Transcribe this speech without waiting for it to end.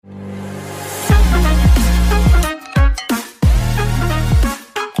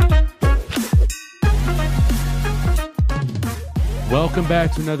Welcome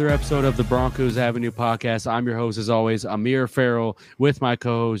back to another episode of the Broncos Avenue podcast. I'm your host, as always, Amir Farrell, with my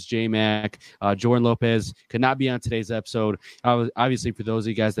co-host, J Mac. Jordan Lopez could not be on today's episode. Obviously, for those of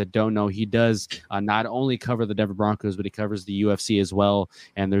you guys that don't know, he does not only cover the Denver Broncos, but he covers the UFC as well.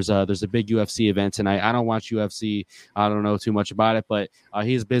 And there's a big UFC event tonight. I don't watch UFC. I don't know too much about it, but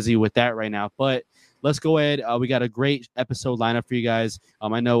he's busy with that right now. But let's go ahead. We got a great episode lineup for you guys.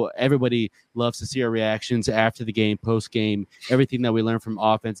 I know everybody loves to see our reactions after the game, post-game, everything that we learned from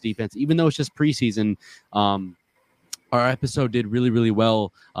offense, defense. Even though it's just preseason, our episode did really, really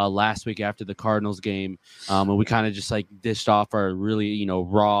well last week after the Cardinals game. And we kind of just like dished off our really,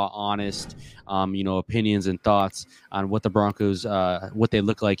 raw, honest, opinions and thoughts on what the Broncos, what they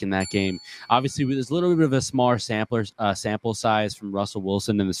look like in that game. Obviously, there's a little bit of a smaller sample size from Russell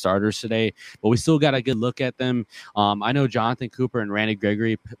Wilson and the starters today, but we still got a good look at them. I know Jonathan Cooper and Randy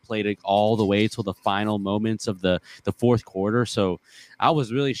Gregory played it all the way till the final moments of the fourth quarter. So I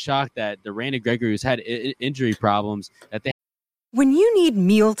was really shocked that the Randy Gregory, who's had injury problems, that they. When you need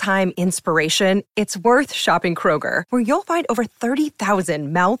mealtime inspiration, it's worth shopping Kroger, where you'll find over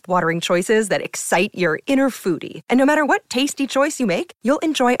 30,000 mouth-watering choices that excite your inner foodie. And no matter what tasty choice you make, you'll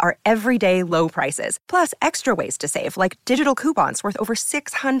enjoy our everyday low prices, plus extra ways to save, like digital coupons worth over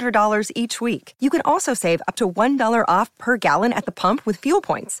 $600 each week. You can also save up to $1 off per gallon at the pump with fuel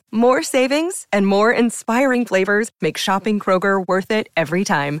points. More savings and more inspiring flavors make shopping Kroger worth it every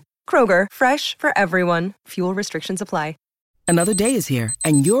time. Kroger, fresh for everyone. Fuel restrictions apply. Another day is here,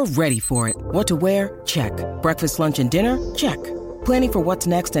 and you're ready for it. What to wear? Check. Breakfast, lunch, and dinner? Check. Planning for what's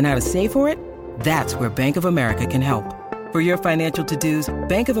next and how to save for it? That's where Bank of America can help. For your financial to-dos,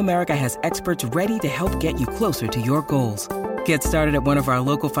 Bank of America has experts ready to help get you closer to your goals. Get started at one of our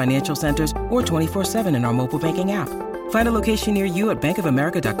local financial centers or 24/7 in our mobile banking app. Find a location near you at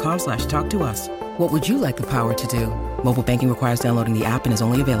bankofamerica.com/talktous. What would you like the power to do? Mobile banking requires downloading the app and is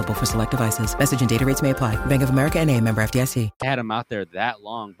only available for select devices. Message and data rates may apply. Bank of America N.A., member FDIC. Had him out there that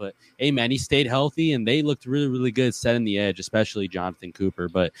long, but hey, man, he stayed healthy and they looked really, really good setting the edge, especially Jonathan Cooper.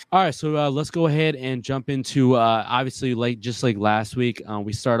 But all right, so let's go ahead and jump into obviously just like last week,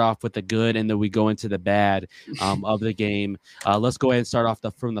 we start off with the good and then we go into the bad of the game. Let's go ahead and start off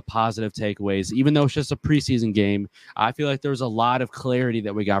from the positive takeaways. Even though it's just a preseason game, I feel like there was a lot of clarity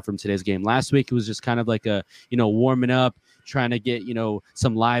that we got from today's game. Last week it was just kind of like a warming up, trying to get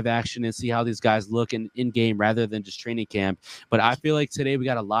some live action and see how these guys look in game rather than just training camp. But I feel like today we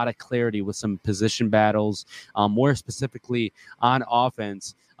got a lot of clarity with some position battles, more specifically on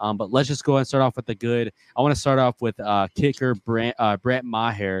offense. But let's just go and start off with the good. I want to start off with kicker Brett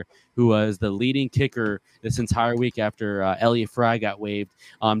Maher, who was the leading kicker this entire week after Elliott Fry got waived.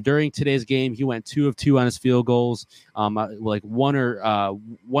 During today's game, he went 2 of 2 on his field goals, like 1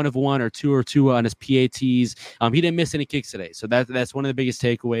 of 1 or 2 or 2 on his PATs. He didn't miss any kicks today, so that's one of the biggest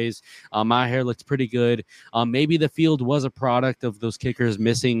takeaways. Maher looked pretty good. Maybe the field was a product of those kickers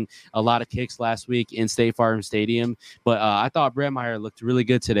missing a lot of kicks last week in State Farm Stadium, but I thought Brett Maher looked really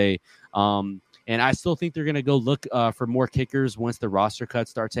good today. And I still think they're going to go look for more kickers once the roster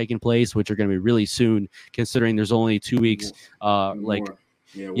cuts start taking place, which are going to be really soon, considering there's only 2 weeks. One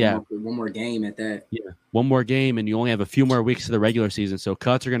more game at that. Yeah, one more game, and you only have a few more weeks to the regular season. So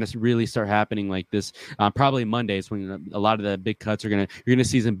cuts are going to really start happening like this. Probably Mondays when a lot of the big cuts you're going to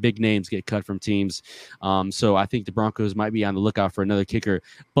see some big names get cut from teams. So I think the Broncos might be on the lookout for another kicker.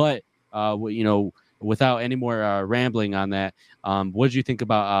 But without any more rambling on that, what did you think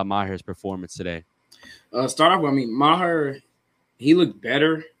about Maher's performance today? Start off with, Maher, he looked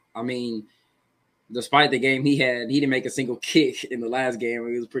better. Despite the game he didn't make a single kick in the last game.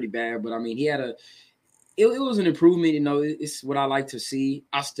 It was pretty bad, but he had it was an improvement. It's what I like to see.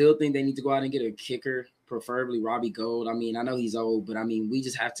 I still think they need to go out and get a kicker, preferably Robbie Gould. I know he's old, but we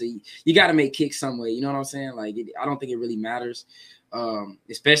just have to. You got to make kicks some way. You know what I'm saying? I don't think it really matters,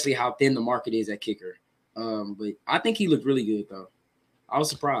 especially how thin the market is at kicker. But I think he looked really good though. I was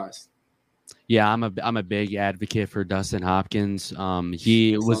surprised. Yeah, I'm a big advocate for Dustin Hopkins.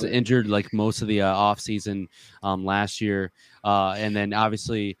 He was injured like most of the offseason last year. And then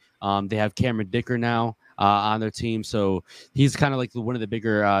obviously they have Cameron Dicker now on their team. So he's kind of like one of the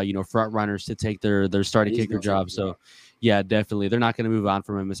bigger, front runners to take their starting kicker job. So yeah, definitely. They're not going to move on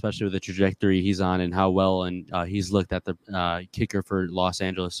from him, especially with the trajectory he's on and how well he's looked at the kicker for Los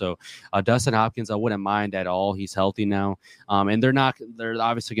Angeles. So Dustin Hopkins, I wouldn't mind at all. He's healthy now. And they're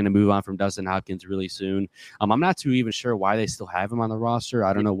obviously going to move on from Dustin Hopkins really soon. I'm not too even sure why they still have him on the roster.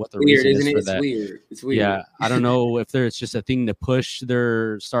 I don't know what the reason is for that. It's weird. Yeah, I don't know if it's just a thing to push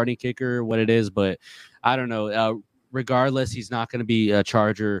their starting kicker, what it is, but I don't know. regardless, he's not going to be a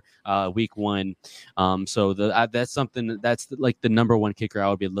Charger week 1. So that's something that's like the number one kicker I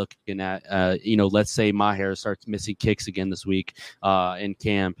would be looking at. Let's say Maher starts missing kicks again this week in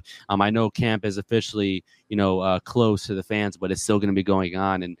camp. I know camp is officially close to the fans, but it's still going to be going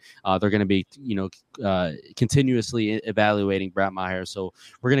on, and they're going to be continuously evaluating Brett Maher. So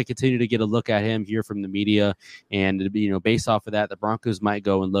we're going to continue to get a look at him, hear from the media, and based off of that, the Broncos might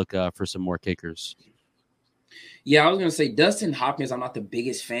go and look for some more kickers. Yeah, I was gonna say Dustin Hopkins. I'm not the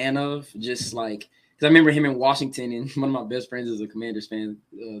biggest fan of, just like because I remember him in Washington, and one of my best friends is a Commanders fan.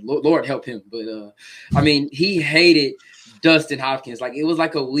 Lord help him, but I mean, he hated Dustin Hopkins. Like it was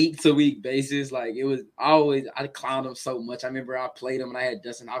like a week to week basis. Like it was always I clowned him so much. I remember I played him and I had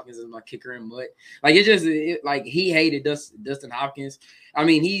Dustin Hopkins as my kicker in mud. Like like he hated Dustin Hopkins. I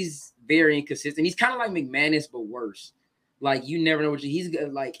mean, he's very inconsistent. He's kind of like McManus, but worse. Like you never know what he's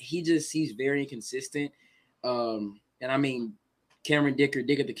like. He's very inconsistent. And I mean, Cameron Dick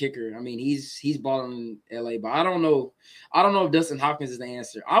the kicker. I mean, he's balling in LA, but I don't know if Dustin Hopkins is the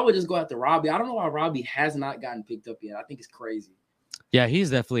answer. I would just go after Robbie. I don't know why Robbie has not gotten picked up yet. I think it's crazy. Yeah,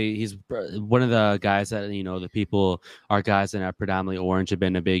 he's one of the guys that, the people are guys that are predominantly orange have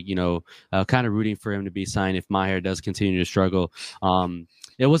been a big, kind of rooting for him to be signed if Maher does continue to struggle.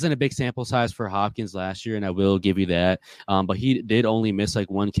 It wasn't a big sample size for Hopkins last year, and I will give you that. But he did only miss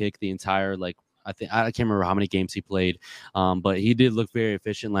like one kick the entire, I can't remember how many games he played, but he did look very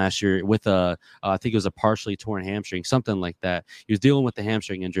efficient last year with I think it was a partially torn hamstring, something like that. He was dealing with the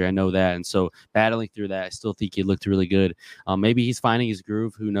hamstring injury, I know that, and so battling through that, I still think he looked really good. Maybe he's finding his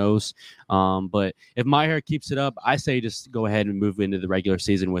groove, who knows? But if Maher keeps it up, I say just go ahead and move into the regular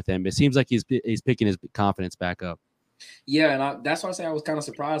season with him. It seems like he's picking his confidence back up. Yeah, and that's why I say I was kind of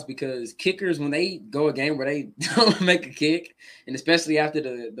surprised because kickers, when they go a game where they don't make a kick, and especially after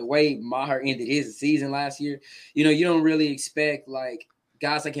the way Maher ended his season last year, you don't really expect like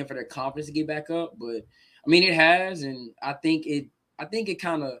guys like him for their confidence to get back up. But I mean, it has, and I think it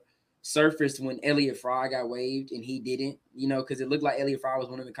kind of surfaced when Elliott Fry got waived and he didn't, because it looked like Elliott Fry was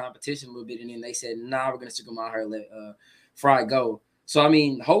winning the competition a little bit, and then they said, "Nah, we're gonna stick with Maher and let Fry go." So I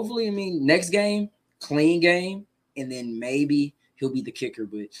mean, hopefully, next game, clean game. And then maybe he'll be the kicker.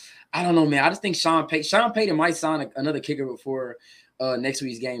 But I don't know, man. I just think Sean Payton might sign another kicker before next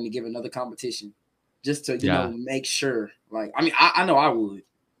week's game to give another competition just to, make sure. Like, I mean, I know I would.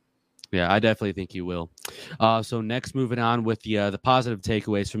 Yeah, I definitely think you will. So next, moving on with the positive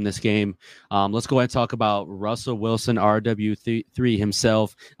takeaways from this game. Let's go ahead and talk about Russell Wilson, RW3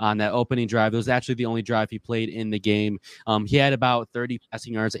 himself on that opening drive. It was actually the only drive he played in the game. He had about 30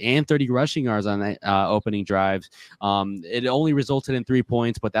 passing yards and 30 rushing yards on that opening drive. It only resulted in 3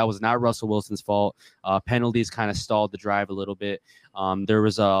 points, but that was not Russell Wilson's fault. Penalties kind of stalled the drive a little bit. There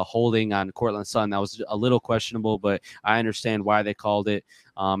was a holding on Cortland Sutton that was a little questionable, but I understand why they called it.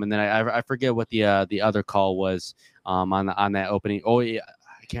 And then I forget what the other call was on that opening. Oh, yeah,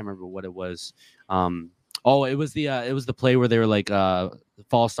 I can't remember what it was. It was the play where they were like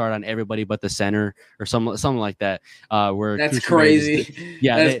false start on everybody but the center or something like that. Where that's crazy.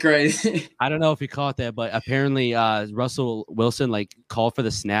 That's crazy. I don't know if he caught that, but apparently Russell Wilson like called for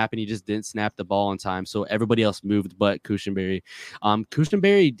the snap and he just didn't snap the ball in time, so everybody else moved but Cushenberry.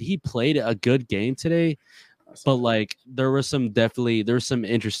 Cushenberry, he played a good game today. But like there were some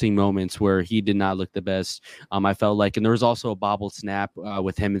interesting moments where he did not look the best. I felt like, and there was also a bobbled snap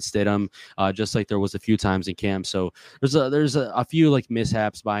with him and Stidham, just like there was a few times in camp. So there's a few like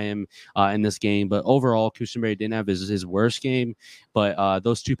mishaps by him in this game. But overall, Cushenberry didn't have his worst game. But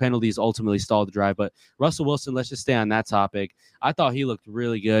those two penalties ultimately stalled the drive. But Russell Wilson, let's just stay on that topic. I thought he looked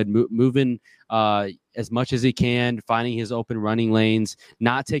really good, moving as much as he can, finding his open running lanes,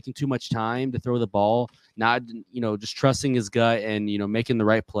 not taking too much time to throw the ball, not just trusting his gut and making the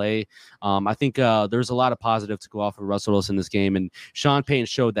right play. I think there's a lot of positive to go off of Russell Wilson in this game, and Sean Payton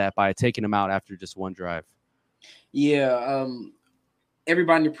showed that by taking him out after just one drive. Yeah,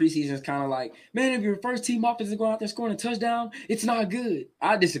 everybody in the preseason is kind of like, man, if your first team offense is going out there scoring a touchdown, it's not good.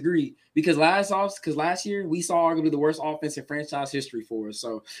 I disagree because last year we saw arguably the worst offense in franchise history for us.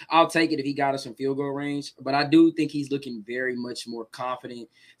 So I'll take it if he got us in field goal range. But I do think he's looking very much more confident,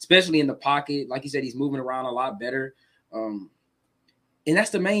 especially in the pocket. Like you said, he's moving around a lot better. And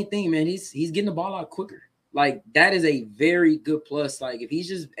that's the main thing, man. He's getting the ball out quicker. Like that is a very good plus. Like if he's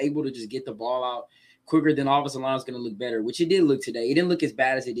just able to just get the ball out quicker, then offensive line is going to look better, which it did look today. It didn't look as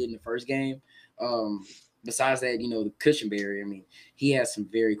bad as it did in the first game. Besides that, the Cushenberry, I mean, he has some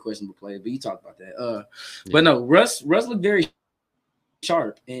very questionable plays, but you talked about that. But no, Russ looked very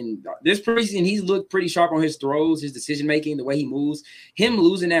sharp. And this preseason, he's looked pretty sharp on his throws, his decision making, the way he moves. Him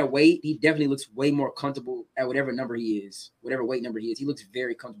losing that weight, he definitely looks way more comfortable at whatever number he is, whatever weight number he is. He looks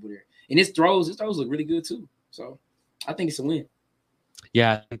very comfortable there. And his throws look really good too. So I think it's a win.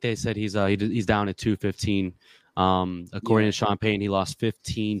 Yeah, I think they said he's down at 215. According to Sean Payton, he lost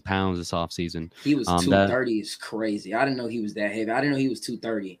 15 pounds this offseason. He was 230 is crazy. I didn't know he was that heavy. I didn't know he was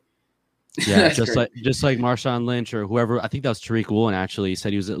 230. Yeah, just like Marshawn Lynch or whoever. I think that was Tariq Woolen actually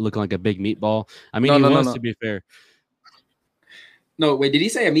said he was looking like a big meatball. I mean, to be fair. No, wait, did he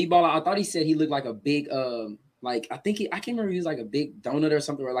say a meatball? I thought he said he looked like a big I can't remember if he was like a big donut or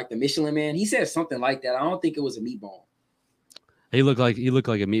something, or like the Michelin Man. He said something like that. I don't think it was a meatball. He looked like a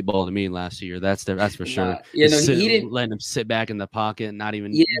meatball to me last year. That's for sure. Yeah, no, he didn't letting him sit back in the pocket and not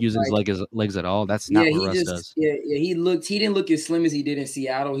even using his legs at all. That's not what Russ does. Yeah, he didn't look as slim as he did in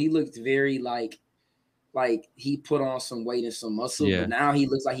Seattle. He looked very like he put on some weight and some muscle, but now he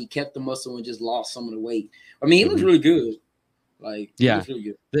looks like he kept the muscle and just lost some of the weight. I mean, he looks really good.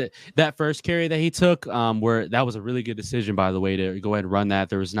 Really good. That first carry that he took, where that was a really good decision, by the way, to go ahead and run that.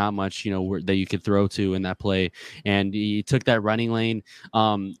 There was not much, that you could throw to in that play, and he took that running lane.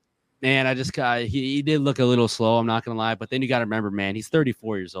 Man, he did look a little slow. I'm not gonna lie, but then you got to remember, man, he's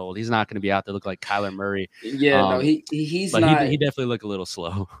 34 years old. He's not gonna be out there look like Kyler Murray. Yeah, he's but not. He definitely looked a little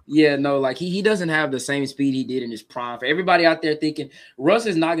slow. Yeah, no, like he doesn't have the same speed he did in his prime. For everybody out there thinking Russ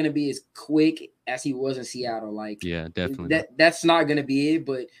is not gonna be as quick as he was in Seattle, yeah, definitely that's not gonna be it,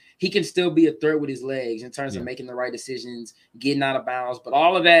 but he can still be a threat with his legs in terms of making the right decisions, getting out of bounds. But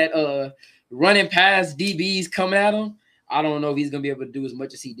all of that running past DBs coming at him, I don't know if he's gonna be able to do as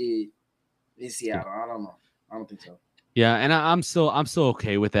much as he did in Seattle. I don't know. I don't think so. Yeah, and I'm still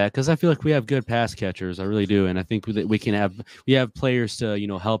okay with that because I feel like we have good pass catchers. I really do, and I think we have players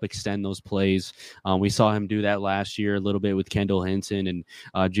to help extend those plays. We saw him do that last year a little bit with Kendall Hinton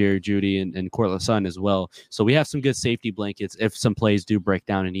and Jerry Jeudy and Cortland Sutton as well. So we have some good safety blankets if some plays do break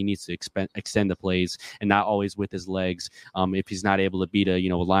down and he needs to extend the plays and not always with his legs. If he's not able to beat a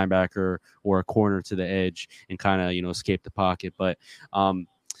linebacker or a corner to the edge and kind of escape the pocket, but.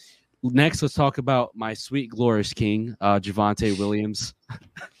 Next, let's talk about my sweet, glorious king, Javonte Williams.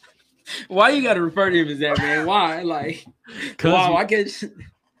 Why you got to refer to him as that, man? Why? Wow, I guess.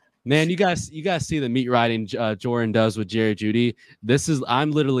 Man, you guys see the meat riding Jordan does with Jerry Jeudy.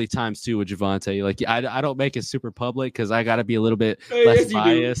 I'm literally times 2 with Javonte. Like, I don't make it super public because I got to be a little bit less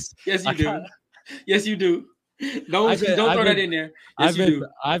biased. Yes, you do. Yes, you do. Don't throw that in there. Yes,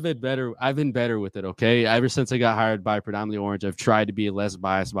 I've been better with it. Okay, ever since I got hired by Predominantly Orange, I've tried to be less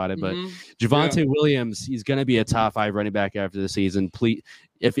biased about it. But Javonte Williams, he's going to be a top 5 running back after the season. Please,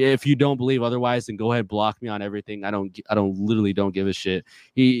 if you don't believe otherwise, then go ahead and block me on everything. I don't give a shit.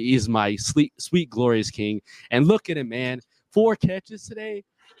 He's my sweet glorious king. And look at him, man. 4 catches today.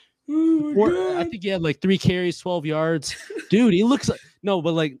 I think he had like 3 carries, 12 yards. Dude, he looks like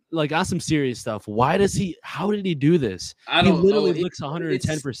but on some serious stuff. How did he do this? I don't know. He literally looks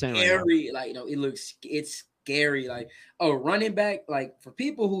 110% scary. right now. It's scary. Like a running back, like for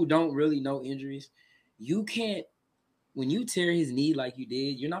people who don't really know injuries, you can't when you tear his knee like you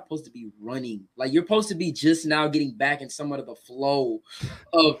did, you're not supposed to be running. Like you're supposed to be just now getting back in somewhat of the flow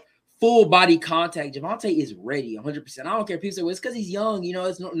of full body contact. Javonte is ready 100%. I don't care if people say, well, it's because he's young.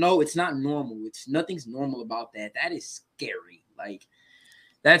 It's not normal. Nothing's normal about that. That is scary. Like,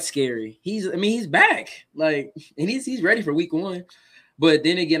 that's scary. He's back. Like, and he's ready for week 1. But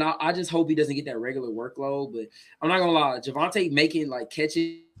then again, I just hope he doesn't get that regular workload. But I'm not gonna lie, Javonte making like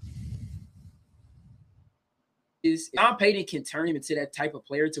catches. John Payton can turn him into that type of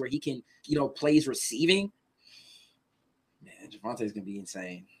player to where he can, plays receiving. Man, Javonte's gonna be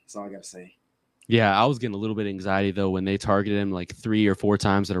insane. That's all I gotta say. Yeah, I was getting a little bit of anxiety though when they targeted him like 3 or 4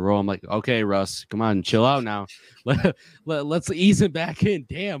 times in a row. I'm like, okay, Russ, come on, chill out now. Let's ease him back in.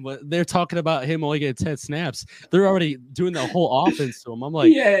 Damn, they're talking about him only getting 10 snaps. They're already doing the whole offense to him. I'm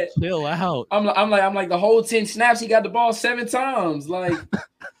like, chill out. I'm like the whole 10 snaps. He got the ball 7 times. Like,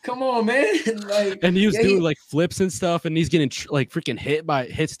 come on, man. Like, and he was doing like flips and stuff, and he's getting like freaking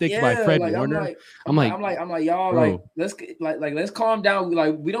hit stick by Fred Warner. I'm like, y'all, bro. let's calm down.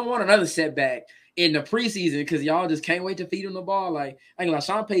 Like, we don't want another setback in the preseason because y'all just can't wait to feed him the ball. Like,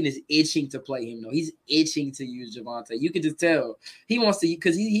 Sean Payton is itching to play him. though. He's itching to use Javonte. You can just tell he wants to,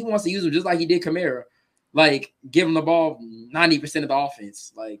 because he wants to use him just like he did Kamara. Like, give him the ball 90% of the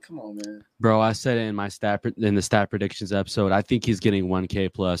offense. Like, come on, man. Bro, I said it in the stat predictions episode. I think he's getting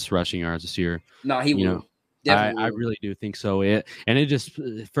 1K plus rushing yards this year. No, he will. Definitely I will. really do think so. It just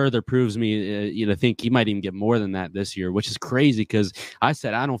further proves me, think he might even get more than that this year, which is crazy because I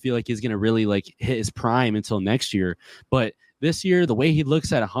said I don't feel like he's going to really like hit his prime until next year. But this year, the way he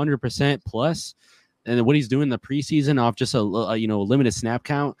looks at 100% plus, and what he's doing in the preseason off just a limited snap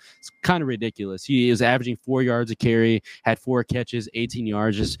count, it's kind of ridiculous. He is averaging 4 yards a carry, had 4 catches, 18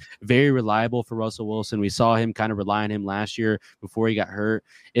 yards, just very reliable for Russell Wilson. We saw him kind of rely on him last year before he got hurt.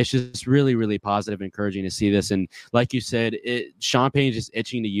 It's just really, really positive and encouraging to see this. And like you said, Sean Payne's just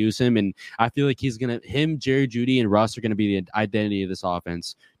itching to use him. And I feel like Jerry Jeudy, and Russ are going to be the identity of this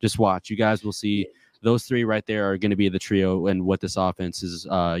offense. Just watch. You guys will see those three right there are going to be the trio and what this offense is,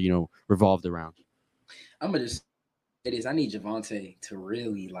 revolved around. I'm gonna just say this. I need Javonte to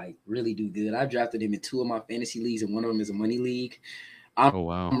really do good. I've drafted him in 2 of my fantasy leagues, and one of them is a money league.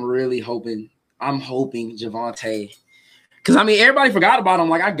 I'm really hoping. I'm hoping Javonte, because everybody forgot about him.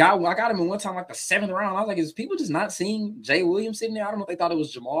 Like I got him in one time, like the 7th round. I was like, is people just not seeing Jay Williams sitting there? I don't know if they thought it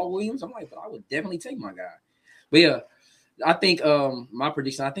was Jamal Williams. I'm like, but I would definitely take my guy. But yeah, I think my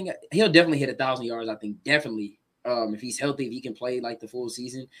prediction. I think he'll definitely hit 1,000 yards. I think definitely. If he's healthy, if he can play like the full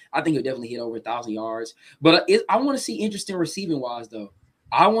season, I think he'll definitely hit over 1,000 yards. But I want to see interesting receiving wise, though.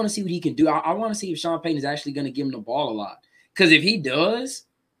 I want to see what he can do. I want to see if Sean Payton is actually going to give him the ball a lot. Because if he does,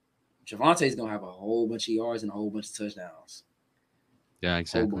 Javonte's going to have a whole bunch of yards and a whole bunch of touchdowns. Yeah,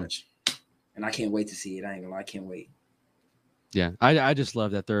 exactly. A whole bunch. And I can't wait to see it. I ain't gonna lie, I can't wait. Yeah, I just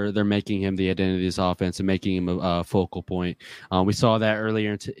love that they're making him the identity of this offense and making him a focal point. We saw that early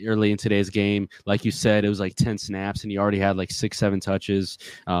in today's game. Like you said, it was like 10 snaps, and he already had like 6-7 touches,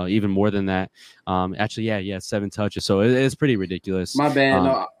 even more than that. 7 touches. So it's pretty ridiculous. My bad.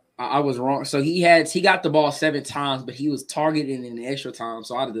 No, I was wrong. So he got the ball 7 times, but he was targeted in the extra time.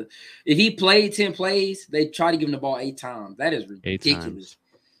 So if he played 10 plays, they try to give him the ball 8 times. That is ridiculous.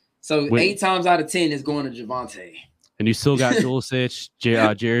 So 8 times out of 10 is going to Javonte. And you still got Dulcich,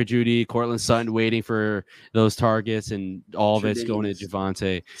 Jerry Jeudy, Cortland Sutton waiting for those targets, and all of it's going to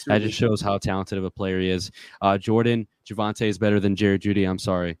Javonte. That just shows how talented of a player he is. Jordan, Javonte is better than Jerry Jeudy. I'm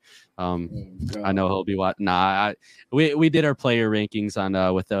sorry. I know he'll be watching. We did our player rankings on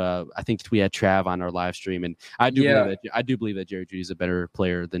I think we had Trav on our live stream, and I do believe that Jerry Jeudy is a better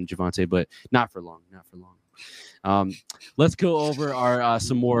player than Javonte, but not for long. Let's go over our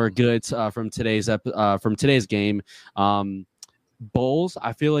some more goods from today's game. Bowles,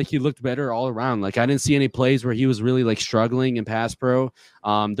 I feel like he looked better all around. Like I didn't see any plays where he was really like struggling in pass pro.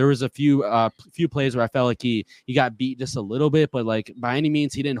 There was a few plays where I felt like he got beat just a little bit, but like by any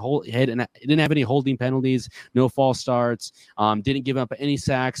means he didn't have any holding penalties, no false starts, didn't give up any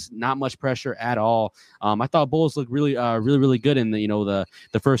sacks, not much pressure at all. I thought Bowles looked really good in the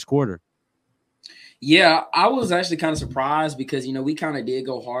first quarter. Yeah, I was actually kind of surprised because, we kind of did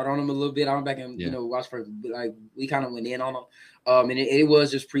go hard on him a little bit. I went back and, watched for, like, we kind of went in on him. And it was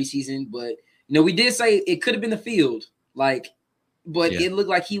just preseason. But, we did say it could have been the field. It looked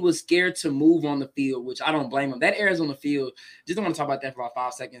like he was scared to move on the field, which I don't blame him. That Arizona field, just don't want to talk about that for about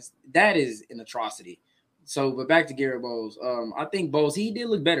 5 seconds. That is an atrocity. So, but back to Garrett Bowles. I think Bowles, he did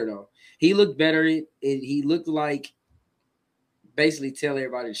look better, though. He looked better. He looked like, basically tell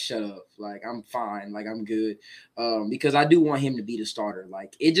everybody to shut up. Like, I'm fine. Like, I'm good. Because I do want him to be the starter.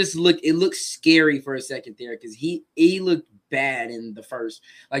 Like, it looked scary for a second there because he looked bad in the first.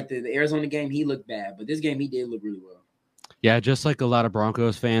 Like, the Arizona game, he looked bad. But this game, he did look really well. Yeah, just like a lot of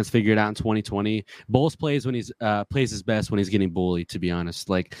Broncos fans figured out in 2020, Bowles plays when he's plays his best when he's getting bullied. To be honest,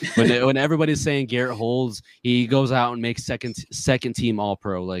 like when everybody's saying Garrett holds, he goes out and makes second team All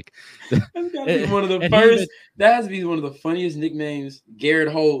Pro. Like that's gotta be one of the first. That has to be one of the funniest nicknames. Garrett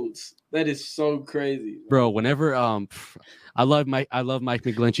holds. That is so crazy, bro. Whenever I love Mike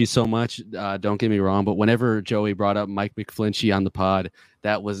McGlinchey so much. Don't get me wrong, but whenever Joey brought up Mike McGlinchey on the pod,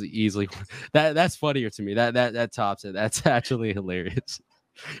 that was easily that's funnier to me. That tops it. That's actually hilarious.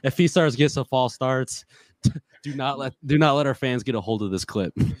 If he starts getting some false starts, do not let our fans get a hold of this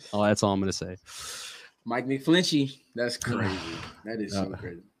clip. Oh, that's all I'm gonna say. Mike McGlinchey, that's crazy. That is so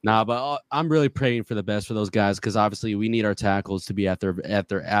crazy. Nah, but I'm really praying for the best for those guys because obviously we need our tackles to be at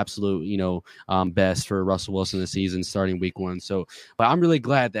their absolute best for Russell Wilson this season starting week 1. So, but I'm really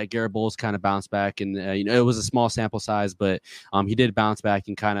glad that Garrett Bowles kind of bounced back and it was a small sample size, but he did bounce back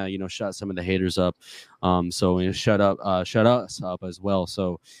and kind of shut some of the haters up. Shut us up as well.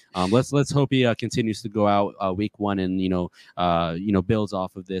 So let's hope he continues to go out week 1 and builds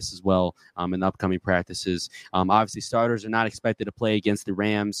off of this as well in the upcoming practices. Obviously starters are not expected to play against the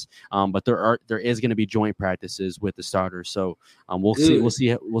Rams. But there is going to be joint practices with the starters, so we'll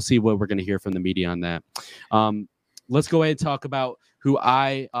see what we're going to hear from the media on that. let's go ahead and talk about who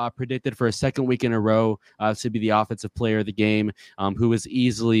I predicted for a second week in a row to be the offensive player of the game, who is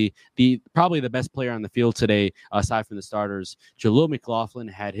easily probably the best player on the field today, aside from the starters. Jaleel McLaughlin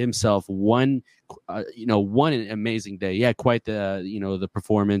had himself one amazing day. Yeah, quite the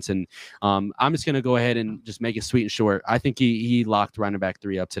performance. And I'm just going to go ahead and just make it sweet and short. I think he locked running back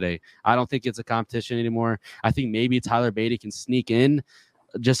 3 up today. I don't think it's a competition anymore. I think maybe Tyler Beatty can sneak in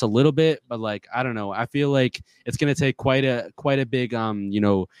just a little bit, but like, I don't know. I feel like it's going to take quite a big,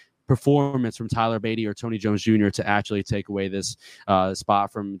 performance from Tyler Beatty or Tony Jones Jr. to actually take away this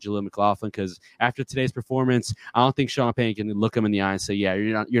spot from Jaleel McLaughlin. Because after today's performance, I don't think Sean Payton can look him in the eye and say, yeah,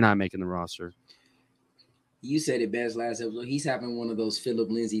 you're not making the roster. You said it best last episode. He's having one of those Philip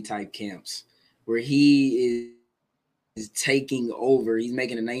Lindsay type camps where he is taking over. He's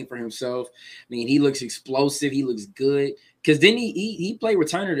making a name for himself. I mean, he looks explosive. He looks good. Because then he played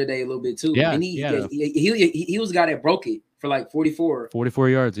returner today a little bit too. Yeah, and he was the guy that broke it for like 44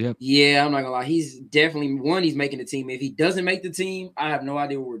 yards. Yeah. Yeah, I'm not gonna lie. He's definitely he's making the team. If he doesn't make the team, I have no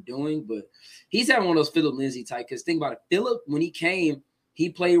idea what we're doing. But he's having one of those Philip Lindsay type. Because think about it, Philip, when he came, he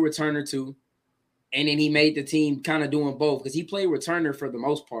played returner too, and then he made the team kind of doing both because he played returner for the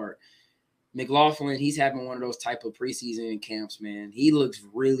most part. McLaughlin, he's having one of those type of preseason camps, man. He looks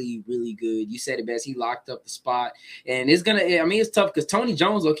really, really good. You said it best. He locked up the spot. And it's tough because Tony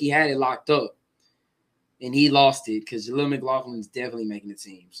Jones, he had it locked up. And he lost it because Jaleel McLaughlin's definitely making the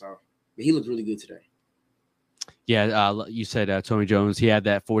team. So, but he looked really good today. Yeah, you said Tony Jones. He had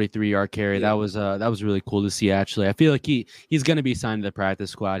that 43-yard carry. Yeah. That was really cool to see. Actually, I feel like he's going to be signed to the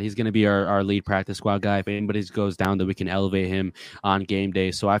practice squad. He's going to be our lead practice squad guy. If anybody goes down, that we can elevate him on game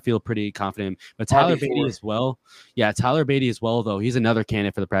day. So I feel pretty confident. But Tyler Beatty as well. Yeah, Tyler Beatty as well. Though he's another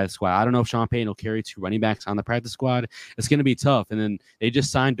candidate for the practice squad. I don't know if Sean Payton will carry 2 running backs on the practice squad. It's going to be tough. And then they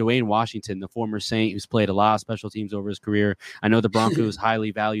just signed Dwayne Washington, the former Saint, who's played a lot of special teams over his career. I know the Broncos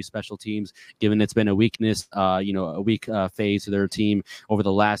highly value special teams, given it's been a weakness. A weak phase of their team over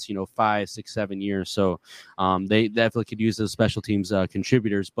the last 5, 6, 7 years. So they definitely could use those special teams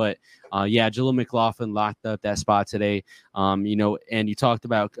contributors. But Jaleel McLaughlin locked up that spot today. And you talked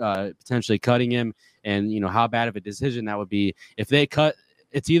about potentially cutting him, and how bad of a decision that would be if they cut.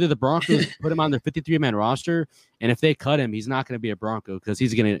 It's either the Broncos put him on their 53-man roster, and if they cut him, he's not going to be a Bronco because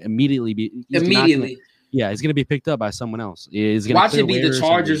he's going to immediately be he's going to be picked up by someone else. Watch it be the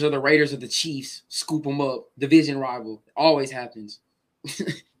Chargers or the Raiders or the Chiefs. Scoop them up. Division rival. Always happens.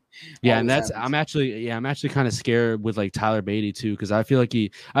 Yeah, and I'm actually kind of scared with like Tyler Beatty too, because I feel like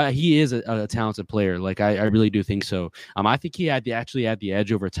he is a talented player. Like I really do think so. I think he actually had the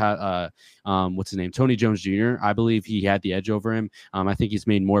edge over what's his name, Tony Jones Jr. I believe he had the edge over him. I think he's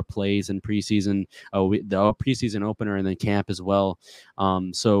made more plays in preseason, the preseason opener, and then camp as well.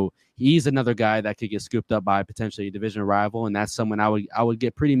 So he's another guy that could get scooped up by potentially a division rival, and that's someone I would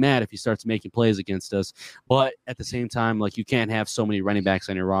get pretty mad if he starts making plays against us. But at the same time, like, you can't have so many running backs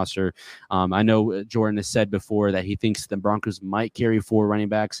on your roster. I know Jordan has said before that he thinks the Broncos might carry 4 running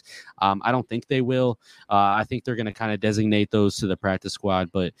backs. I don't think they will. I think they're going to kind of designate those to the practice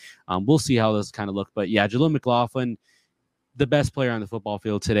squad, but we'll see how those kind of look. But yeah, Jaleel McLaughlin, the best player on the football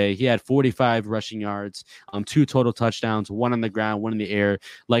field today. He had 45 rushing yards, 2 total touchdowns, 1 on the ground, 1 in the air.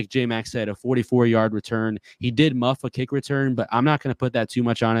 Like J-Max said, a 44-yard return. He did muff a kick return, but I'm not going to put that too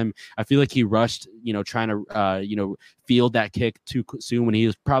much on him. I feel like he rushed, trying to, field that kick too soon when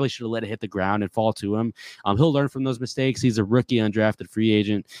he probably should have let it hit the ground and fall to him. He'll learn from those mistakes. He's a rookie, undrafted free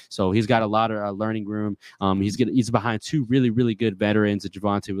agent, so he's got a lot of learning room. He's behind 2 really, really good veterans,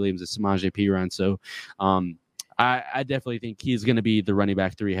 Javonte Williams and Samaje Perine. So, I definitely think he's going to be the running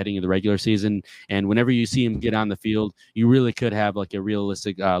back 3 heading into the regular season. And whenever you see him get on the field, you really could have like a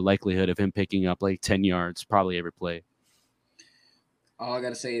realistic likelihood of him picking up like 10 yards probably every play. All I got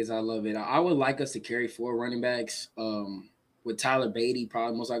to say is I love it. I would like us to carry 4 running backs with Tyler Beatty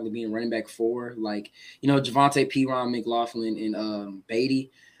probably most likely being running back 4. Like, Javonte, Perine, McLaughlin, and Beatty.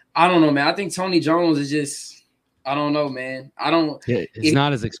 I don't know, man. I think Tony Jones is just – I don't know, man. He's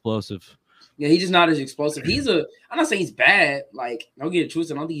not as explosive. Yeah, he's just not as explosive. I'm not saying he's bad. Like, don't get it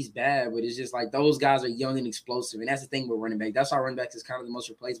twisted. I don't think he's bad, but it's just like those guys are young and explosive. And that's the thing with running back. That's why running back is kind of the most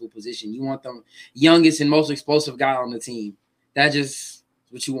replaceable position. You want the youngest and most explosive guy on the team. That's just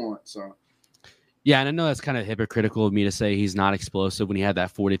what you want. So. Yeah, and I know that's kind of hypocritical of me to say he's not explosive when he had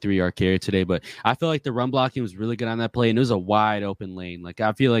that 43-yard carry today, but I feel like the run blocking was really good on that play, and it was a wide open lane. Like,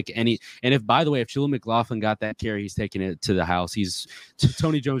 I feel like if Jaleel McLaughlin got that carry, he's taking it to the house.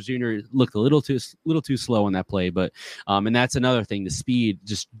 Tony Jones Jr. looked a little too slow on that play, but and that's another thing, the speed.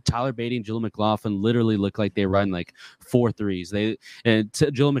 Just Tyler Beatty and Jaleel McLaughlin literally look like they run like 4 threes.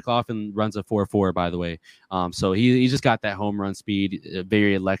 Joel McLaughlin runs a 4.4, by the way. So he just got that home run speed,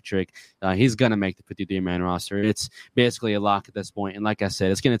 very electric. He's gonna make the 53-man roster. It's basically a lock at this point. And like I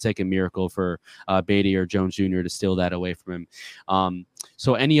said, it's gonna take a miracle for Beatty or Jones Jr. to steal that away from him.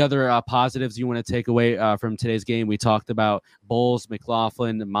 So any other positives you want to take away from today's game? We talked about Bowles,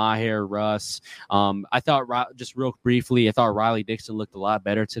 McLaughlin, Maher, Russ. I thought, just real briefly, I thought Riley Dixon looked a lot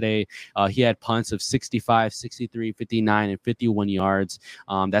better today. He had punts of 65, 63, 59, and 51 yards.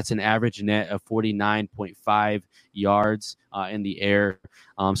 That's an average net of 49.5 yards in the air.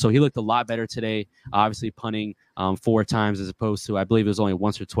 So he looked a lot better today, obviously punting 4 times as opposed to, I believe it was only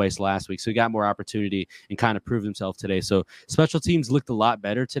once or twice last week. So he got more opportunity and kind of proved himself today. So special teams looked a lot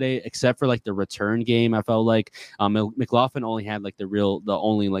better today, except for like the return game. I felt like McLaughlin only had like the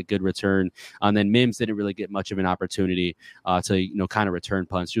only like good return. And then Mims didn't really get much of an opportunity to, kind of return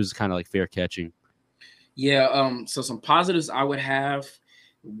punts. She was kind of like fair catching. Yeah. So some positives I would have.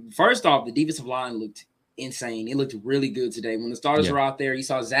 First off, the defensive line looked insane. It looked really good today. When the starters were out there, you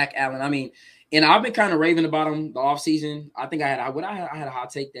saw Zach Allen. I mean, and I've been kind of raving about him the offseason. I think I had a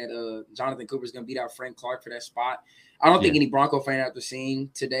hot take that Jonathan Cooper is going to beat out Frank Clark for that spot. I don't think any Bronco fan after seeing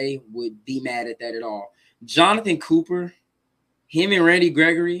today would be mad at that at all. Jonathan Cooper, him and Randy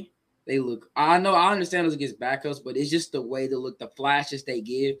Gregory, they look – I understand those against backups, but it's just the way they look, the flashes they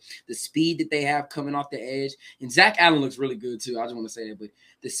give, the speed that they have coming off the edge. And Zach Allen looks really good too. I just want to say that. But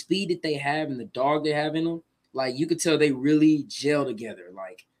the speed that they have and the dog they have in them, like you could tell they really gel together.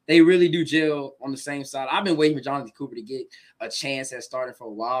 Like they really do gel on the same side. I've been waiting for Jonathan Cooper to get a chance at starting for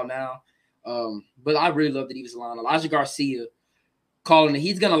a while now. But I really love the defensive line. Elijah Garcia calling it.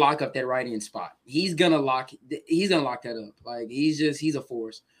 He's gonna lock up that right end spot. He's gonna lock that up. Like he's a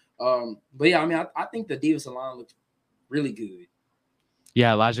force. But yeah, I mean, I think the defensive line looks really good.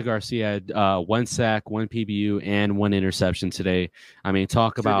 Yeah, Elijah Garcia had 1 sack, 1 PBU, and 1 interception today. I mean,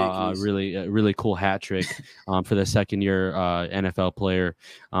 talk about really cool hat trick for the second-year NFL player.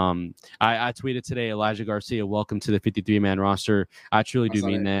 I tweeted today, Elijah Garcia, welcome to the 53-man roster. I truly do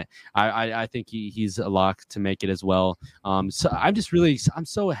mean that. I think he's a lock to make it as well. So I'm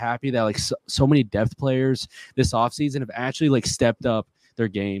so happy that like so many depth players this offseason have actually like stepped up their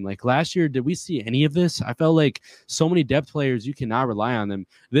game. Like last year, did we see any of this? I felt like so many depth players, you cannot rely on them.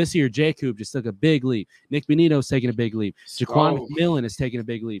 This year, Jacob just took a big leap. Nick Benito's taking a big leap. Jaquan McMillan is taking a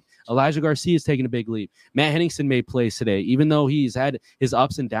big leap. Elijah Garcia is taking a big leap. Matt Henningsen made plays today. Even though he's had his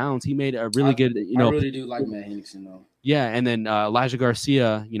ups and downs, he made a really good, I really do like Matt Henningsen though. Yeah, and then Elijah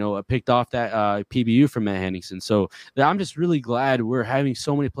Garcia, picked off that PBU from Matt Henningsen. So I'm just really glad we're having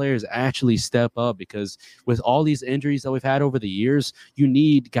so many players actually step up, because with all these injuries that we've had over the years, you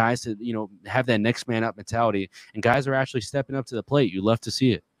need guys to, have that next man up mentality, and guys are actually stepping up to the plate. You love to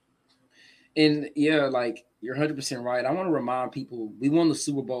see it. And yeah, like you're 100% right. I want to remind people, we won the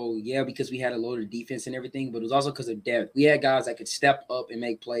Super Bowl, because we had a loaded defense and everything, but it was also because of depth. We had guys that could step up and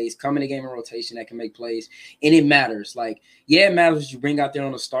make plays, come in the game in rotation that can make plays, and it matters. Like, it matters what you bring out there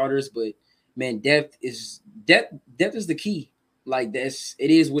on the starters, but man, depth is the key. Like it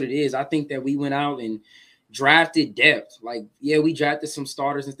is what it is. I think that we went out and drafted depth. Like, we drafted some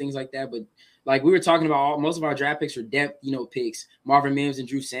starters and things like that, but like we were talking about, most of our draft picks are depth, picks. Marvin Mims and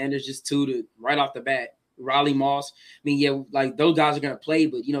Drew Sanders, just two to right off the bat. Riley Moss. I mean, like those guys are going to play,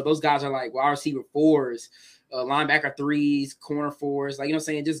 but, those guys are like wide receiver 4s, linebacker 3s, corner 4s, like,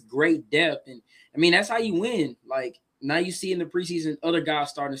 saying, just great depth. And, I mean, that's how you win. Like, now you see in the preseason other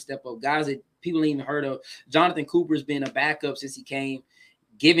guys starting to step up, guys that people ain't even heard of. Jonathan Cooper's been a backup since he came,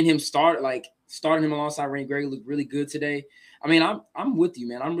 starting him alongside Randy Gregory looked really good today. I mean, I'm with you,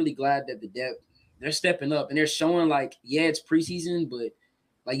 man. I'm really glad that the depth, they're stepping up and they're showing like, it's preseason, but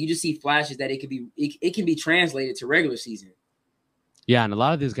like you just see flashes that it can be translated to regular season. Yeah, and a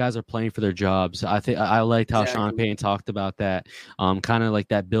lot of these guys are playing for their jobs. I think I liked how Sean Payton talked about that, kind of like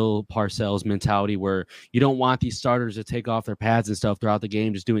that Bill Parcells mentality, where you don't want these starters to take off their pads and stuff throughout the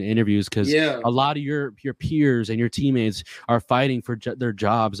game, just doing interviews, because a lot of your peers and your teammates are fighting for their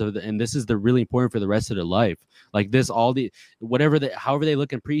jobs, and this is really important for the rest of their life. Like this, however they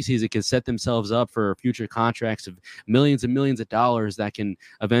look in preseason can set themselves up for future contracts of millions and millions of dollars that can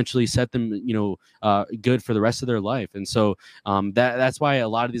eventually set them, good for the rest of their life. And so that's why a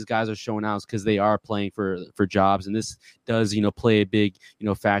lot of these guys are showing out, because they are playing for jobs, and this does play a big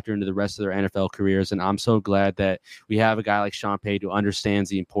factor into the rest of their NFL careers. And I'm so glad that we have a guy like Sean Payton who understands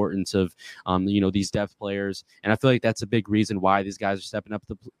the importance of these depth players. And I feel like that's a big reason why these guys are stepping up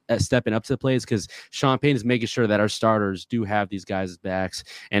to the plays, because Sean Payton is making sure that our starters do have these guys' backs,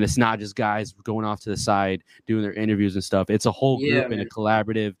 and it's not just guys going off to the side doing their interviews and stuff. It's a whole group and a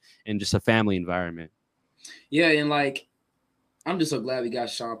collaborative and just a family environment. Yeah, and like I'm just so glad we got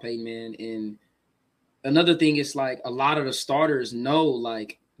Sean Payton, man. And another thing is like a lot of the starters know,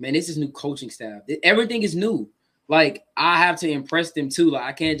 like, man, this is new coaching staff. Everything is new. Like, I have to impress them too. Like,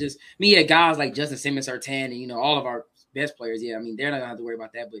 I can't just guys like Justin Simmons, Sertan, and all of our best players. Yeah, I mean, they're not gonna have to worry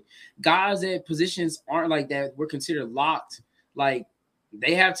about that. But guys at positions aren't like that, we're considered locked. Like,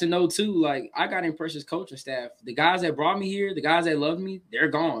 they have to know too. Like, I got to impress this coaching staff. The guys that brought me here, the guys that loved me, they're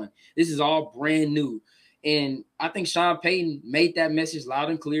gone. This is all brand new. And I think Sean Payton made that message loud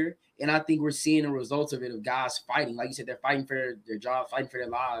and clear. And I think we're seeing the results of it, of guys fighting. Like you said, they're fighting for their job, fighting for their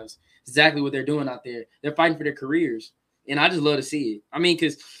lives. Exactly what they're doing out there. They're fighting for their careers. And I just love to see it. I mean,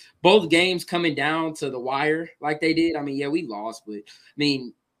 because both games coming down to the wire like they did. I mean, yeah, we lost. But, I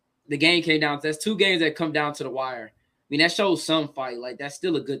mean, the game came down. That's 2 games that come down to the wire. I mean, that shows some fight. Like, that's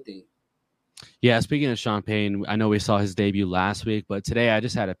still a good thing. Yeah, speaking of Sean Payton, I know we saw his debut last week, but today I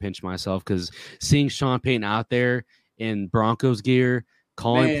just had to pinch myself because seeing Sean Payton out there in Broncos gear,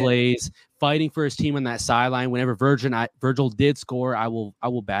 calling plays, fighting for his team on that sideline. Whenever Virgil did score, I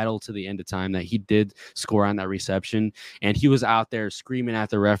will battle to the end of time that he did score on that reception, and he was out there screaming at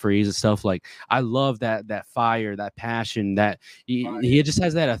the referees and stuff. Like, I love that fire, that passion, that he just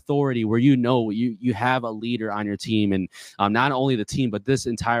has that authority where you have a leader on your team, and not only the team but this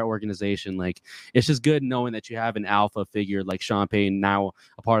entire organization. Like, it's just good knowing that you have an alpha figure like Sean Payton, now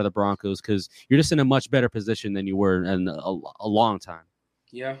a part of the Broncos, because you're just in a much better position than you were in a long time.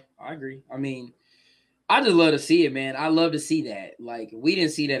 Yeah, I agree. I mean, I just love to see it, man. I love to see that. Like, we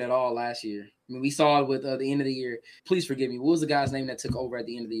didn't see that at all last year. I mean, we saw it with the end of the year. Please forgive me. What was the guy's name that took over at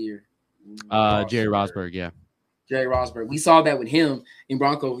the end of the year? Jerry Rosburg, yeah. Jerry Rosburg. We saw that with him in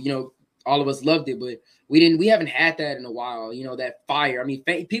Bronco. All of us loved it, but we haven't had that in a while. That fire. I mean,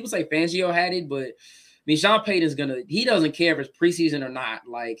 people say Fangio had it, but I mean, Sean Payton's he doesn't care if it's preseason or not.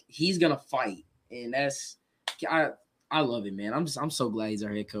 Like, he's gonna fight, and I love it, man. I'm so glad he's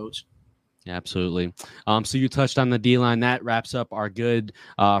our head coach. Absolutely. So you touched on the D-line. That wraps up our good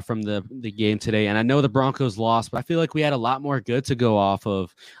from the game today. And I know the Broncos lost, but I feel like we had a lot more good to go off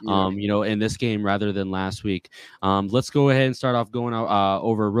of, in this game rather than last week. Let's go ahead and start off going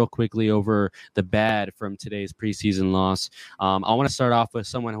over real quickly over the bad from today's preseason loss. I want to start off with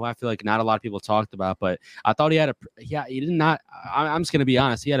someone who I feel like not a lot of people talked about, but I thought I'm just going to be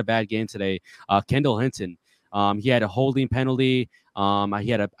honest. He had a bad game today. Kendall Hinton. He had a holding penalty.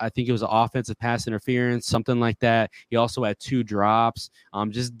 I think it was an offensive pass interference, something like that. He also had 2 drops.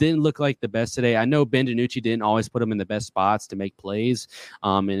 Just didn't look like the best today. I know Ben DiNucci didn't always put him in the best spots to make plays,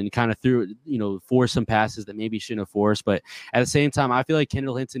 and kind of forced some passes that maybe shouldn't have forced. But at the same time, I feel like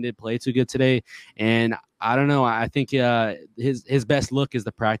Kendall Hinton did play too good today, and I don't know. I think his best look is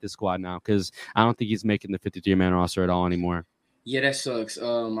the practice squad now, because I don't think he's making the 53-man roster at all anymore. Yeah, that sucks.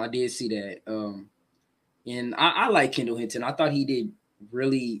 I did see that. And I like Kendall Hinton. I thought he did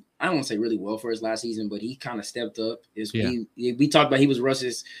really, I don't want to say really well for his last season, but he kind of stepped up. We talked about he was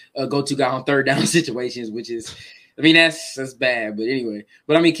Russ's go-to guy on third down situations, which is, I mean, that's bad. But anyway,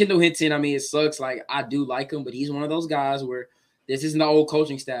 I mean, Kendall Hinton, I mean, it sucks. Like, I do like him, but he's one of those guys where this isn't the old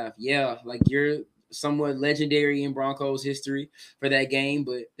coaching staff. Yeah, like, you're somewhat legendary in Broncos history for that game,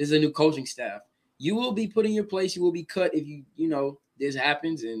 but this is a new coaching staff. You will be put in your place. You will be cut if this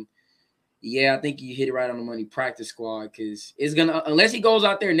happens. And yeah, I think you hit it right on the money, practice squad, because it's going to – unless he goes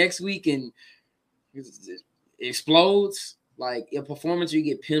out there next week and it explodes, like a performance where you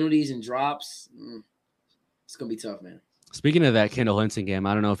get penalties and drops, it's going to be tough, man. Speaking of that Kendall Hinton game,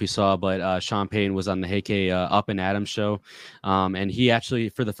 I don't know if you saw, but Sean Payton was on the Hey K Up and Adams show, and he actually,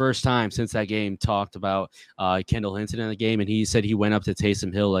 for the first time since that game, talked about Kendall Hinton in the game, and he said he went up to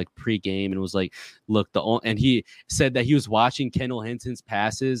Taysom Hill like pre-game and was like, "Look, and he said that he was watching Kendall Hinton's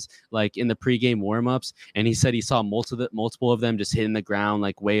passes like in the pre-game warm-ups, and he said he saw multiple of them just hitting the ground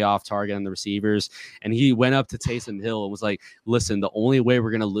like way off target on the receivers, and he went up to Taysom Hill and was like, "Listen, the only way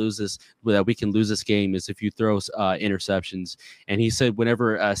we're gonna lose this, that we can lose this game, is if you throw interceptions." And he said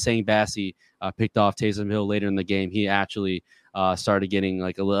whenever Sang Bassi picked off Taysom Hill later in the game, he actually started getting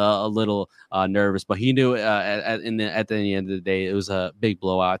like a little nervous, but he knew at the end of the day it was a big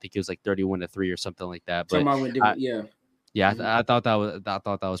blowout. I think it was like 31-3 or something like that. But I thought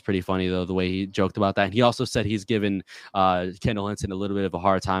that was pretty funny though, the way he joked about that. And he also said he's given Kendall Hinton a little bit of a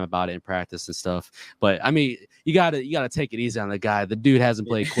hard time about it in practice and stuff. But I mean, you gotta take it easy on the guy. The dude hasn't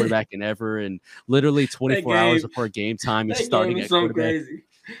played quarterback in ever, and literally 24 hours before game time he's starting at quarterback. Crazy.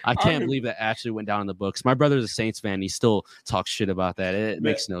 I can't believe that actually went down in the books. My brother's a Saints fan. He still talks shit about that. It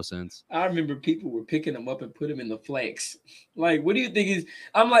makes no sense. I remember people were picking him up and put him in the flex. Like, what do you think is?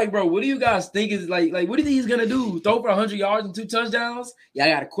 I'm like, bro, what do you guys think is like? What do you think he's gonna do? Throw for 100 yards and 2 touchdowns? Yeah, I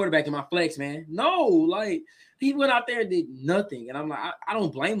got a quarterback in my flex, man. No, like he went out there and did nothing. And I'm like, I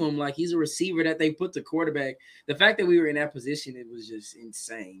don't blame him. Like he's a receiver that they put to quarterback. The fact that we were in that position, it was just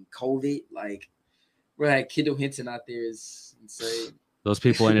insane. COVID, like we had Kendall Hinton out there is insane. Those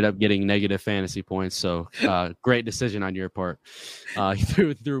people ended up getting negative fantasy points. So great decision on your part. He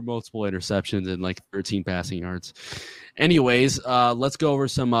threw multiple interceptions and like 13 passing yards. Anyways, let's go over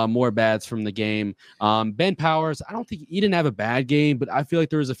some more bads from the game. Ben Powers, I don't think he didn't have a bad game, but I feel like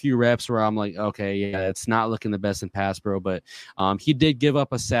there was a few reps where I'm like, okay, yeah, it's not looking the best in pass pro, but he did give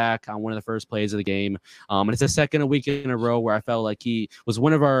up a sack on one of the first plays of the game. And it's the second week in a row where I felt like he was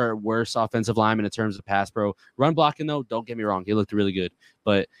one of our worst offensive linemen in terms of pass pro. Run blocking, though, don't get me wrong, he looked really good.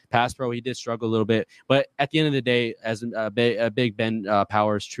 But pass pro, he did struggle a little bit. But at the end of the day, as a big Ben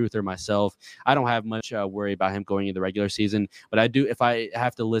Powers truther myself, I don't have much worry about him going into the regular season. But I do, if I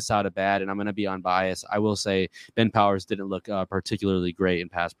have to list out a bad, and I'm going to be unbiased, I will say Ben Powers didn't look particularly great in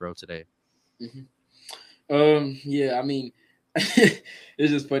pass pro today. Mm-hmm. Yeah, I mean, it's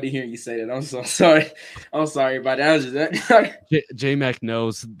just funny hearing you say that. I'm so sorry. I'm sorry about that. I was just J-Mac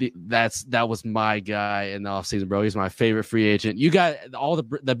knows that was my guy in the offseason, bro. He's my favorite free agent. You got all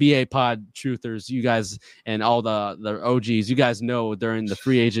the BA pod truthers, you guys, and all the OGs, you guys know during the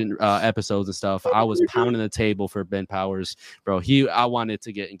free agent episodes and stuff, I was pounding the table for Ben Powers, bro. I wanted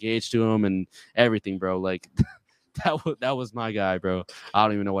to get engaged to him and everything, bro. Like that was my guy, bro. I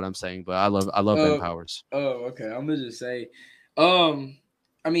don't even know what I'm saying, but I love Ben Powers. Oh, okay. I'm gonna just say,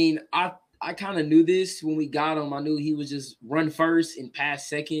 I mean, I kind of knew this when we got him. I knew he was just run first and pass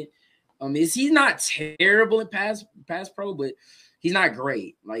second. He's not terrible in pass pro, but he's not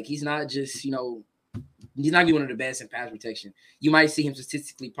great. Like he's not just, he's not one of the best in pass protection. You might see him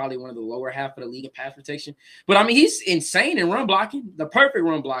statistically probably one of the lower half of the league in pass protection. But I mean, he's insane in run blocking, the perfect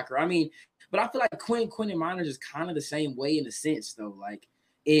run blocker. I mean, but I feel like Quentin Miners is kind of the same way in a sense, though. Like,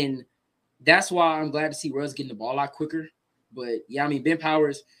 and that's why I'm glad to see Russ getting the ball a lot quicker. But yeah, I mean, Ben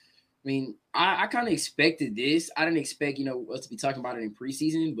Powers, I mean, I kind of expected this. I didn't expect, us to be talking about it in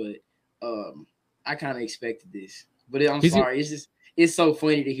preseason, but I kind of expected this. But I'm sorry. It's so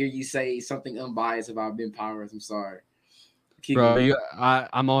funny to hear you say something unbiased about Ben Powers. I'm sorry. Bro,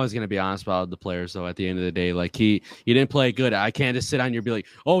 I'm always going to be honest about the players, though, at the end of the day. Like, he didn't play good. I can't just sit on here and be like,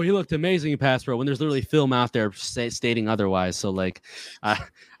 oh, he looked amazing in pass pro when there's literally film out there stating otherwise. So, like,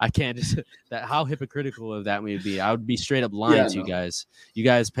 I can't just – how hypocritical of that would be. I would be straight up lying to you guys. You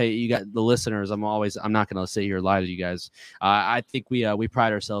guys you got the listeners. I'm not going to sit here and lie to you guys. I think we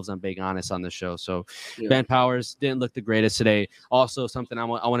pride ourselves on being honest on this show. So, Ben Powers didn't look the greatest today. Also, something I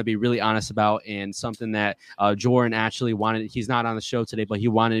want to be really honest about, and something that Jordan actually wanted – he's not on the show today, but he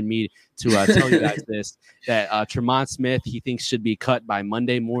wanted me to tell you guys this, that Tremont Smith, he thinks should be cut by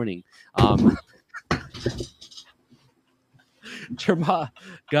Monday morning. Tremont,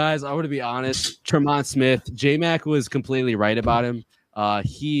 guys, I want to be honest. Tremont Smith, J-Mac was completely right about him.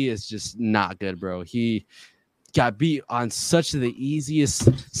 He is just not good, bro. He got beat on such the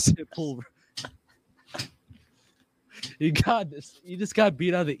easiest, simple. He just got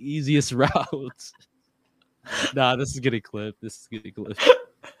beat on the easiest routes. Nah, this is getting clipped. I'm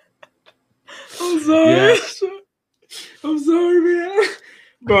sorry. Yeah. I'm sorry, man.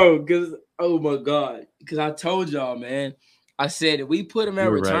 Bro, because, oh my God. Because I told y'all, man. I said, if we put him at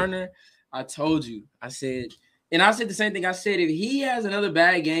returner, right. I told you. I said the same thing. I said, if he has another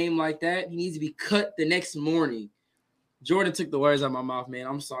bad game like that, he needs to be cut the next morning. Jordan took the words out of my mouth, man.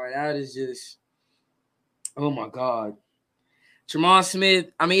 I'm sorry. That is just, oh my God. Tremont Smith,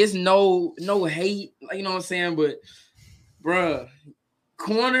 I mean, it's no hate, like, you know what I'm saying? But, bruh,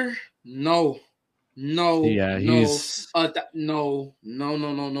 corner, no. Yeah, he's no.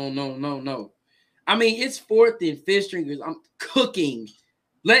 I mean, it's fourth and fifth stringers. I'm cooking.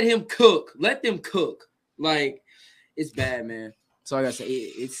 Let him cook. Let them cook. Like, it's bad, man. So I gotta say,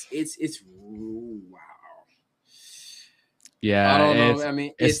 it's wow. Yeah, I don't know. I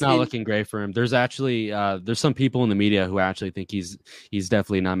mean, it's not looking great for him. There's actually there's some people in the media who actually think he's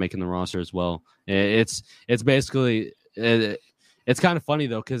definitely not making the roster as well. It's basically it's kind of funny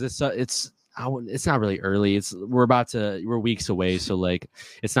though, because it's not really early. We're weeks away, so like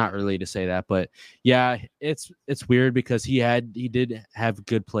it's not early to say that. But yeah, it's weird because he did have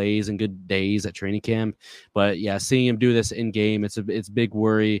good plays and good days at training camp. But yeah, seeing him do this in game, it's a big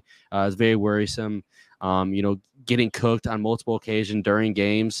worry. It's very worrisome. getting cooked on multiple occasions during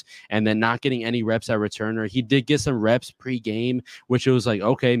games and then not getting any reps at returner. He did get some reps pre-game, which it was like,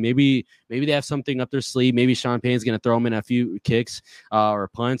 okay, maybe they have something up their sleeve. Maybe Sean Payton's going to throw him in a few kicks or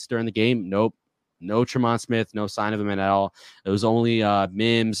punts during the game. Nope. No Tremont Smith, no sign of him at all. It was only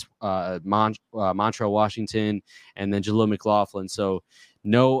Mims, Montrell Washington, and then Jaleel McLaughlin. So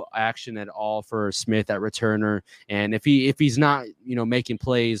no action at all for Smith at returner. And if he's not, making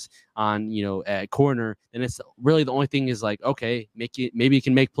plays on, at corner, then it's really the only thing is like, okay, maybe he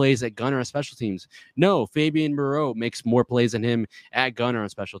can make plays at gunner on special teams. No, Fabian Moreau makes more plays than him at gunner on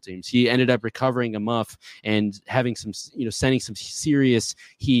special teams. He ended up recovering a muff and having some, sending some serious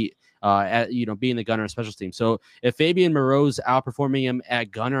heat at being the gunner on special teams. So if Fabian Moreau's outperforming him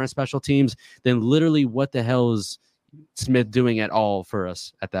at gunner on special teams, then literally what the hell is Smith doing at all for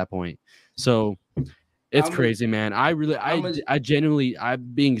us at that point? So it's crazy, man. I genuinely, I'm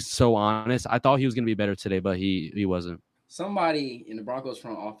being so honest, I thought he was going to be better today, but he wasn't. Somebody in the Broncos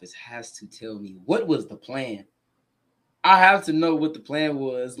front office has to tell me what was the plan. I have to know what the plan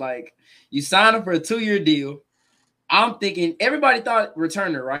was. Like, you signed him for a 2-year deal. I'm thinking everybody thought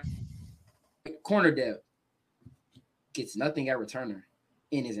returner, right? Corner depth gets nothing at returner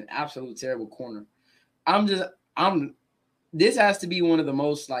and is an absolute terrible corner. This has to be one of the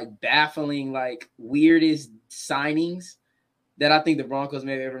most baffling, weirdest signings that I think the Broncos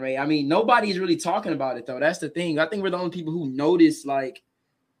may have ever made. I mean, nobody's really talking about it though. That's the thing. I think we're the only people who noticed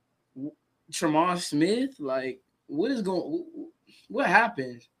Tremont Smith. What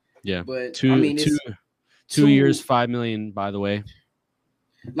happened? Yeah, but 2 years, $5 million, by the way.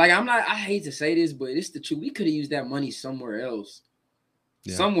 I hate to say this, but it's the truth. We could have used that money somewhere else.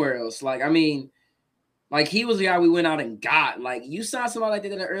 Yeah. Somewhere else. He was the guy we went out and got. You saw somebody like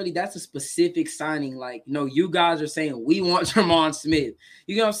that early, that's a specific signing. No, you guys are saying we want Tremont Smith.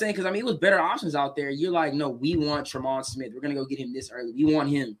 You know what I'm saying? Because, it was better options out there. You're like, no, we want Tremont Smith. We're going to go get him this early. We want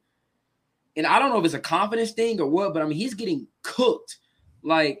him. And I don't know if it's a confidence thing or what, but, he's getting cooked.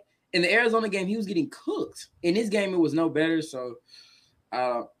 In the Arizona game, he was getting cooked. In this game, it was no better, so –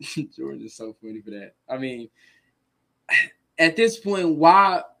 Jordan is so funny for that. At this point,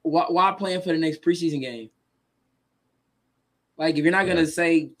 why plan for the next preseason game? If you're not gonna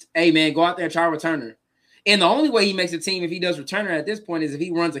say, "Hey, man, go out there and try returner," and the only way he makes a team if he does returner at this point is if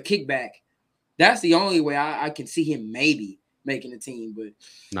he runs a kickback. That's the only way I can see him maybe making the team. But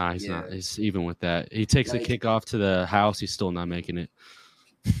nah, he's not. He's even with that. He takes a kickoff to the house. He's still not making it,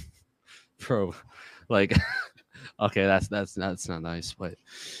 bro. Okay, that's not nice, but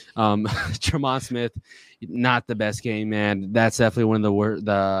Tremont Smith, not the best game, man. That's definitely one of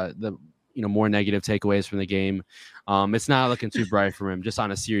the more negative takeaways from the game. It's not looking too bright for him. Just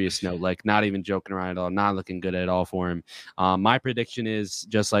on a serious note, not even joking around at all, not looking good at all for him. My prediction is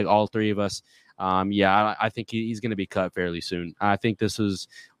just like all three of us. I think he's going to be cut fairly soon. I think this is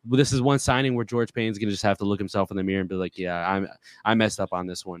one signing where George Payne's going to just have to look himself in the mirror and be like, yeah, I messed up on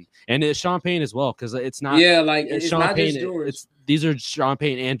this one. And it's Sean Payne as well, because it's not. Yeah, it's Sean not Payne. Just George. These are Sean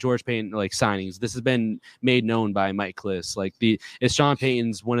Payne and George Payne signings. This has been made known by Mike Kliss. It's Sean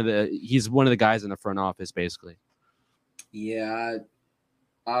Payton's he's one of the guys in the front office basically. Yeah,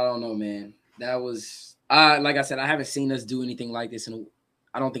 I don't know, man. That was like I said, I haven't seen us do anything like this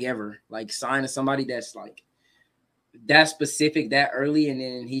I don't think ever. Sign to somebody that's that specific that early, and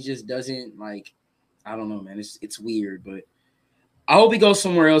then he just doesn't I don't know, man. It's weird, but I hope he goes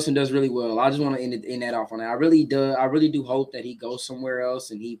somewhere else and does really well. I just want to end that off on that. I really do hope that he goes somewhere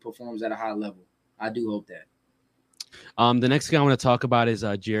else and he performs at a high level. I do hope that. The next guy I want to talk about is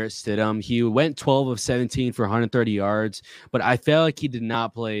Jarrett Stidham. He went 12 of 17 for 130 yards, but I felt like he did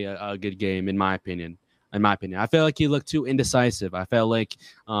not play a good game, in my opinion. I felt like he looked too indecisive. I felt like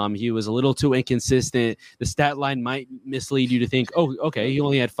he was a little too inconsistent. The stat line might mislead you to think, oh, okay, he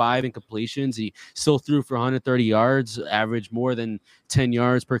only had 5 incompletions. He still threw for 130 yards, averaged more than 10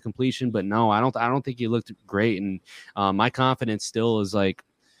 yards per completion. But no, I don't think he looked great. And my confidence still is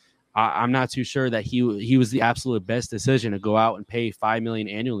I'm not too sure that he was the absolute best decision to go out and pay $5 million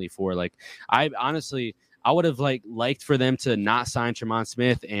annually for. I would have liked for them to not sign Tremont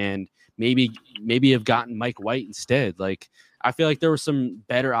Smith and maybe have gotten Mike White instead. I feel like there were some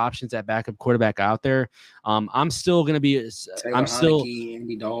better options at backup quarterback out there. I'm still going to be Heineke,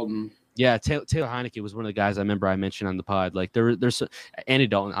 Andy Dalton. Yeah, Taylor Heineke was one of the guys I remember I mentioned on the pod. There's Andy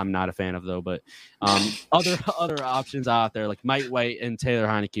Dalton I'm not a fan of though, but other options out there like Mike White and Taylor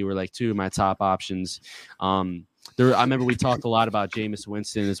Heineke were 2 of my top options. I remember we talked a lot about Jameis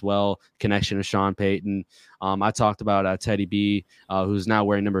Winston as well, connection to Sean Payton. I talked about Teddy B, who's now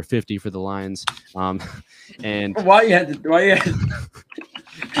wearing number 50 for the Lions. And why you had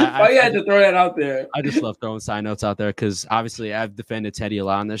Why you had to throw that out there? I just love throwing side notes out there because obviously I've defended Teddy a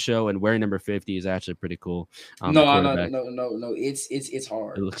lot on this show, and wearing number 50 is actually pretty cool. No. It's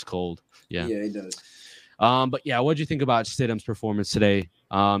hard. It looks cold. Yeah, it does. But yeah, what did you think about Stidham's performance today?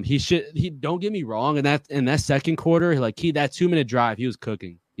 He don't get me wrong, in that second quarter, that 2-minute drive, he was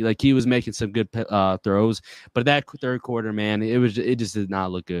cooking. He was making some good throws, but that third quarter, man, it just did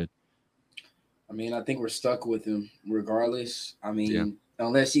not look good. I mean, I think we're stuck with him regardless. I mean,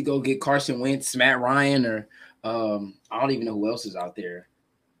 unless you go get Carson Wentz, Matt Ryan, or I don't even know who else is out there.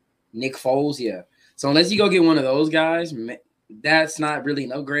 Nick Foles, yeah. So unless you go get one of those guys, that's not really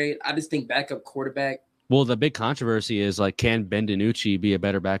no grade. I just think backup quarterback. Well, the big controversy is can Ben DiNucci be a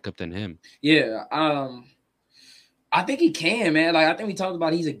better backup than him? Yeah, I think he can, man. I think we talked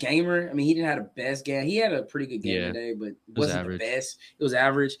about he's a gamer. I mean, he didn't have the best game. He had a pretty good game today, but it wasn't the best. It was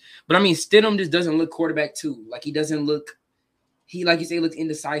average. But I mean, Stidham just doesn't look quarterback too. He doesn't look. He, like you say, looks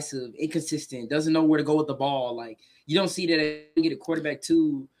indecisive, inconsistent, doesn't know where to go with the ball. You don't see that you get a quarterback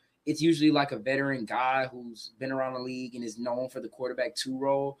two. It's usually a veteran guy who's been around the league and is known for the quarterback two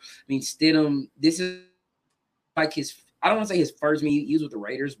role. I mean, Stidham, this is his. I don't want to say his first. I mean, he was with the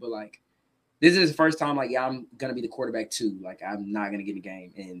Raiders, but this is his first time. I'm gonna be the quarterback too. I'm not gonna get a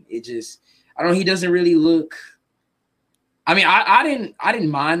game, and it just. I don't know. He doesn't really look. I mean, I didn't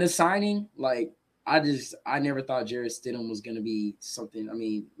mind the signing. I never thought Jarrett Stidham was going to be something. I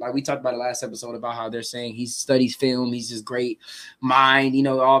mean, we talked about the last episode about how they're saying he studies film. He's just great mind,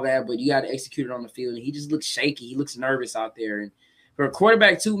 all that. But you got to execute it on the field. And he just looks shaky. He looks nervous out there. And for a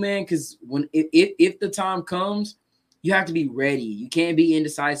quarterback too, man, because if the time comes, you have to be ready. You can't be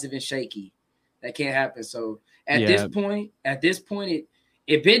indecisive and shaky. That can't happen. So at this point,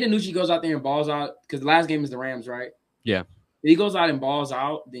 if Ben DiNucci goes out there and balls out, because the last game is the Rams, right? Yeah. If he goes out and balls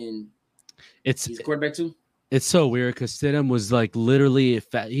out, then he's a quarterback too. It's so weird because Stidham was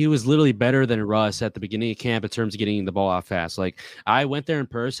literally better than Russ at the beginning of camp in terms of getting the ball out fast. I went there in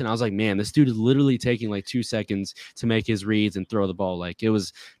person, I was like, man, this dude is literally taking 2 seconds to make his reads and throw the ball. It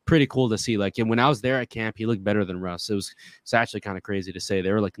was pretty cool to see. And when I was there at camp, he looked better than Russ. It's actually kind of crazy to say.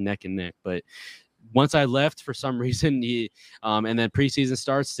 They were neck and neck, but once I left for some reason, and then preseason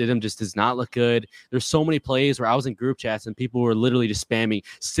starts, Stidham just does not look good. There's so many plays where I was in group chats and people were literally just spamming,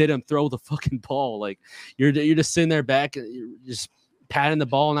 Stidham, throw the fucking ball. You're just sitting there back, you're just patting the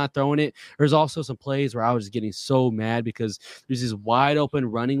ball, not throwing it. There's also some plays where I was getting so mad because there's these wide open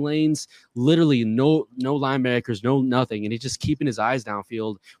running lanes, literally no linebackers, no nothing, and he's just keeping his eyes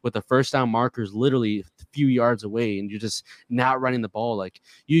downfield with the first down markers literally a few yards away, and you're just not running the ball.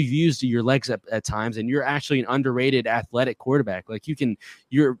 You've used your legs at times, and you're actually an underrated athletic quarterback.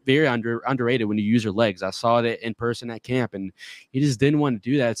 You're very underrated when you use your legs. I saw it in person at camp, and he just didn't want to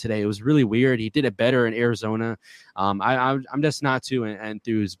do that today. It was really weird. He did it better in Arizona. I'm just not too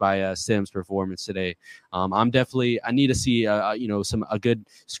enthused by Stidham's performance today. I need to see a good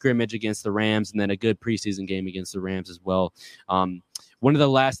scrimmage against the Rams and then a good preseason game against the Rams as well. One of the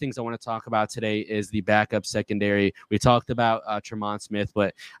last things I want to talk about today is the backup secondary. We talked about Tremont Smith,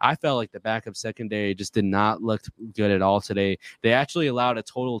 but I felt like the backup secondary just did not look good at all today. They actually allowed a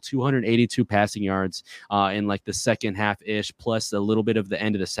total of 282 passing yards in the second half-ish, plus a little bit of the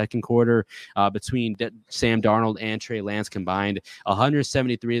end of the second quarter between Sam Darnold and Trey Lance combined.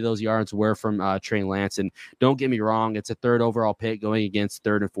 173 of those yards were from Trey Lance. And don't get me wrong, it's a third overall pick going against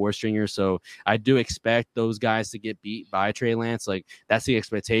third and fourth stringers. So I do expect those guys to get beat by Trey Lance. That's the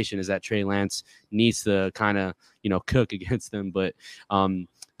expectation, is that Trey Lance needs to kind of, cook against them. But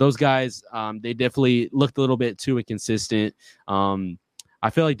those guys, they definitely looked a little bit too inconsistent. I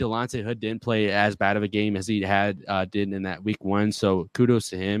feel like Delonte Hood didn't play as bad of a game as he did in that week one. So kudos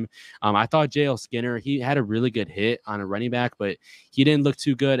to him. I thought JL Skinner, he had a really good hit on a running back, but he didn't look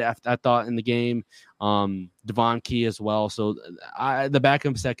too good, I thought, in the game. Devon Key as well. So the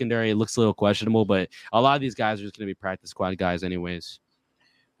backup secondary looks a little questionable, but a lot of these guys are just going to be practice squad guys anyways.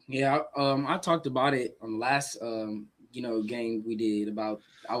 Yeah. I talked about it on the last, game we did about,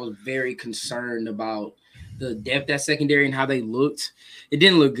 I was very concerned about the depth at secondary and how they looked. It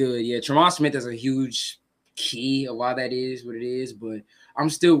didn't look good. Yeah. Tremont Smith is a huge key of why that is what it is, but I'm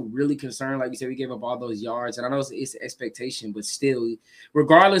still really concerned. Like you said, we gave up all those yards, and I know it's an expectation, but still,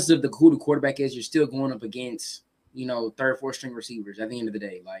 regardless of who the quarterback is, you're still going up against, third, fourth string receivers at the end of the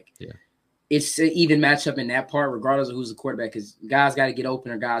day. It's an even matchup in that part, regardless of who's the quarterback, because guys got to get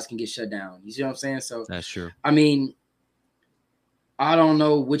open or guys can get shut down. You see what I'm saying? So that's true. I mean, I don't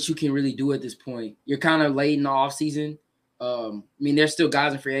know what you can really do at this point. You're kind of late in the offseason. There's still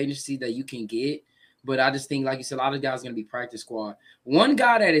guys in free agency that you can get, but I just think, like you said, a lot of guys are going to be practice squad. One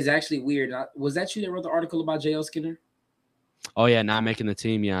guy that is actually weird, was that you that wrote the article about JL Skinner? Oh yeah, not making the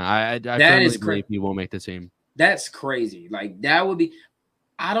team. Yeah, I That firmly is believe he won't make the team. That's crazy. Like that would be.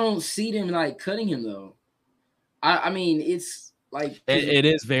 I don't see them like cutting him though. I mean, it's like It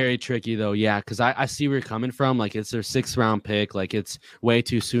is very tricky though, yeah, because I see where you're coming from. Like it's their 6th-round pick, like it's way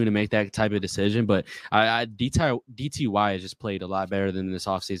too soon to make that type of decision. But DTY has just played a lot better than this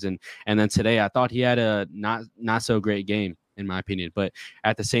offseason. And then today, I thought he had a not so great game in my opinion. But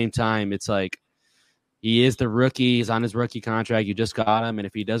at the same time, it's like he is the rookie. He's on his rookie contract. You just got him, and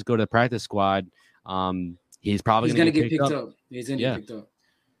if he does go to the practice squad, he's probably he's going to gonna get get picked up. up. He's gonna get picked up.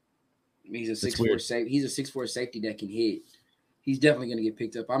 I mean, he's a 6'4" safety. He's a 6'4" safety that can hit. He's definitely going to get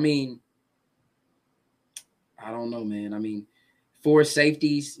picked up. I mean, I don't know, man. I mean, 4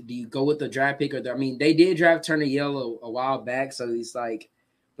 safeties, do you go with the draft pick? I mean, they did draft Turner Yellow a while back, so he's like,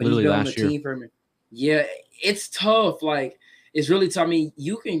 but literally he's been on the team for a minute. Yeah, it's tough. Like, it's really tough. I mean,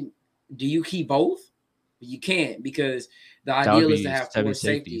 do you keep both? You can't because the ideal is to have 4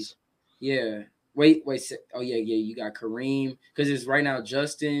 safeties. Yeah. Wait. Oh, yeah. You got Kareem because it's right now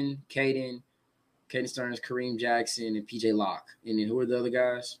Justin, Caden Stearns, Kareem Jackson, and PJ Locke. And then who are the other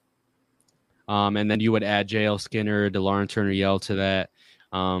guys? And then you would add JL Skinner, DeLauren Turner-Yell to that.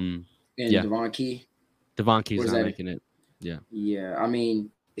 And Devon Key. Devon Key's not making it. Yeah. Yeah. I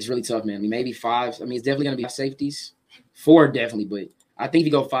mean, it's really tough, man. I mean, maybe 5. I mean, it's definitely going to be 5 safeties. 4 definitely, but I think if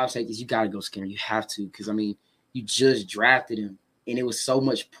you go 5 safeties, you got to go Skinner. You have to because, I mean, you just drafted him. And it was so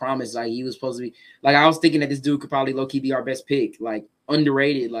much promise. Like, he was supposed to be – like, I was thinking that this dude could probably low-key be our best pick. Like,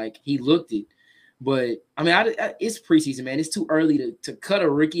 underrated. Like, he looked it. But, I mean, it's preseason, man. It's too early to cut a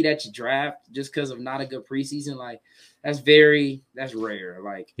rookie that you draft just because of not a good preseason. Like, that's rare.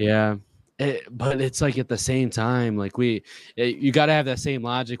 Like, yeah. But it's like at the same time, like you got to have that same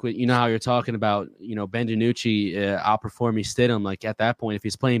logic with, how you're talking about, Ben DiNucci outperforming Stidham. Like at that point, if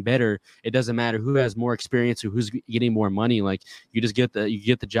he's playing better, it doesn't matter who has more experience or who's getting more money. Like you just get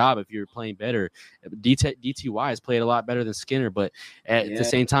the job if you're playing better. DTY has played a lot better than Skinner, but at the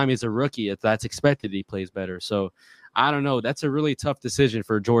same time, he's a rookie. That's expected he plays better. So I don't know. That's a really tough decision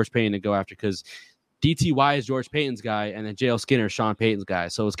for George Payton to go after because DTY is George Payton's guy, and then JL Skinner is Sean Payton's guy.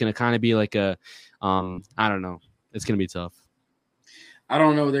 So it's going to kind of be like I don't know. It's going to be tough. I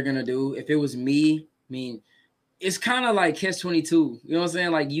don't know what they're going to do. If it was me, I mean, it's kind of like catch-22. You know what I'm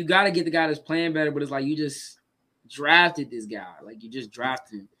saying? Like, you got to get the guy that's playing better, but it's like you just drafted this guy. Like, you just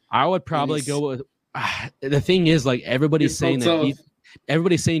drafted him. I would probably go with the thing is, like, everybody's saying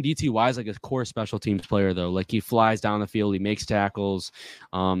DTY is like a core special teams player, though. Like, he flies down the field. He makes tackles.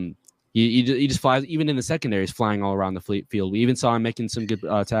 He just flies, even in the secondary, he's flying all around the field. We even saw him making some good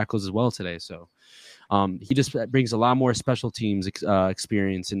tackles as well today. So he just brings a lot more special teams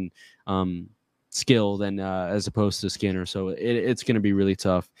experience and skill than as opposed to Skinner. So it's going to be really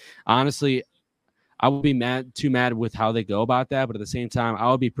tough. Honestly, I would be too mad with how they go about that. But at the same time,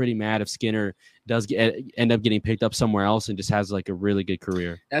 I would be pretty mad if Skinner does end up getting picked up somewhere else and just has like a really good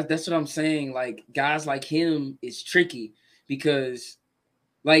career. That's what I'm saying. Like guys like him, it's tricky because –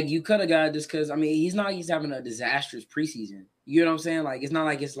 like, you cut a guy just because, I mean, he's having a disastrous preseason. You know what I'm saying? Like, it's not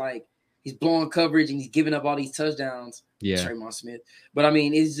like it's like he's blowing coverage and he's giving up all these touchdowns. Yeah. Tremont Smith. But, I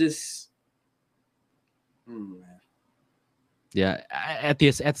mean, it's just man. Yeah, at the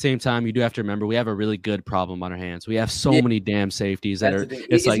same time, you do have to remember we have a really good problem on our hands. We have so many damn safeties that are.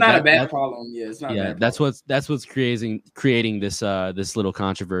 It's like not a bad problem. Yeah, it's not. Yeah, that's what's creating this this little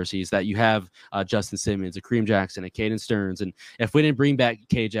controversy is that you have Justin Simmons, a Kareem Jackson, a Caden Stearns, and if we didn't bring back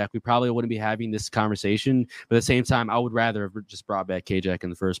K-Jack, we probably wouldn't be having this conversation. But at the same time, I would rather have just brought back K-Jack in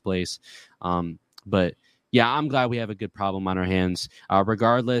the first place. But yeah, I'm glad we have a good problem on our hands.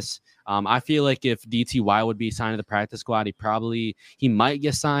 Regardless. I feel like if DTY would be signed to the practice squad, he might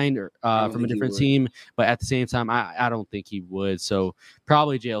get signed from a different team. But at the same time, I don't think he would. So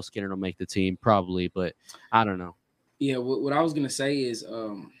probably JL Skinner will make the team, probably. But I don't know. Yeah, what I was gonna say is,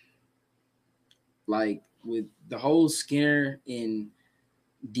 like with the whole Skinner and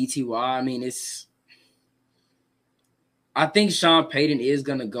DTY, I mean, I think Sean Payton is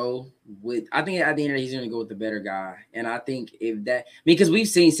gonna go with. I think at the end of the day, he's gonna go with the better guy, and I think because we've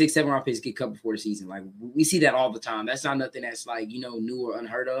seen 6, 7 round picks get cut before the season, like we see that all the time. That's not nothing that's like new or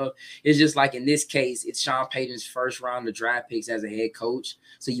unheard of. It's just like in this case, it's Sean Payton's first round of draft picks as a head coach,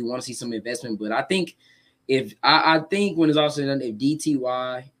 so you want to see some investment. But I think I think when it's all said and done, if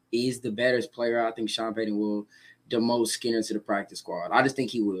DTY is the better player, I think Sean Payton will demote Skinner to the practice squad. I just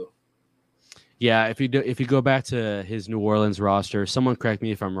think he will. Yeah, if you go back to his New Orleans roster, someone correct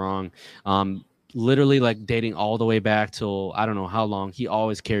me if I'm wrong. literally like dating all the way back till I don't know how long. He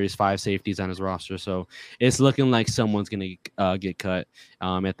always carries 5 safeties on his roster, so it's looking like someone's gonna get cut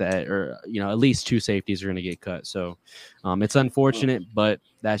at the or at least 2 safeties are gonna get cut. So it's unfortunate, but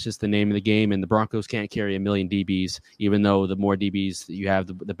that's just the name of the game. And the Broncos can't carry 1 million DBs, even though the more DBs that you have,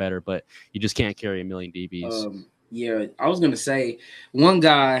 the better. But you just can't carry 1 million DBs. Yeah, I was gonna say one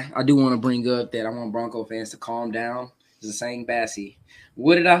guy I do want to bring up that I want Bronco fans to calm down is Saying Bassey.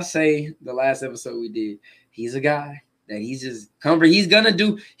 What did I say the last episode we did? He's a guy that he's just comfort. He's gonna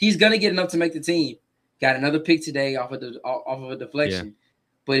get enough to make the team. Got another pick today off of a deflection. Yeah.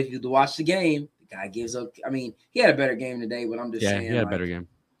 But if you watch the game, the guy gives up. I mean, he had a better game today, but I'm just saying. Yeah, he had a better game.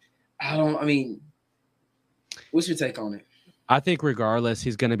 What's your take on it? I think regardless,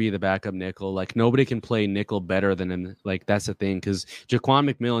 he's going to be the backup nickel. Like, nobody can play nickel better than him. Like, that's the thing. Because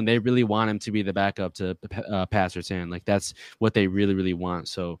Jaquan McMillan, they really want him to be the backup to Pat Surtain. Like, that's what they really, really want.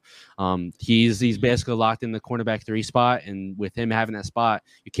 So he's basically locked in the cornerback 3 spot. And with him having that spot,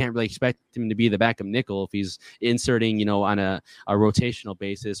 you can't really expect him to be the backup nickel if he's inserting, on a rotational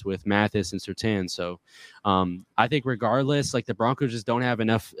basis with Mathis and Surtain. So I think regardless, like, the Broncos just don't have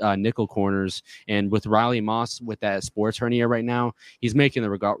enough nickel corners. And with Riley Moss with that sports hernia right now, he's making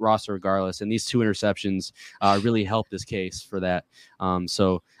the roster regardless. And these 2 interceptions really help this case for that.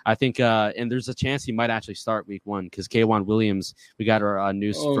 So I think, and there's a chance he might actually start week 1 because K'Wan Williams, we got our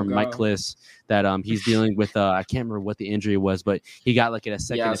news from Mike Kliss that he's dealing with, I can't remember what the injury was, but he got like a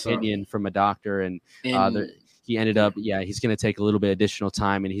second opinion from a doctor. And he ended up, he's going to take a little bit additional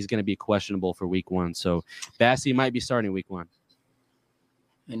time and he's going to be questionable for week 1. So Bassey might be starting week 1.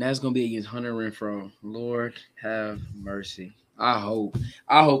 And that's going to be against Hunter Renfrow. Lord have mercy. I hope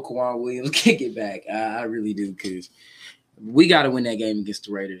K'Wan Williams can get back. I really do, because we got to win that game against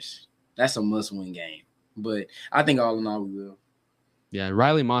the Raiders. That's a must-win game. But I think all in all, we will. Yeah,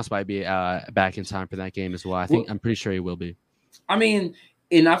 Riley Moss might be back in time for that game as well. I'm pretty sure he will be. I mean,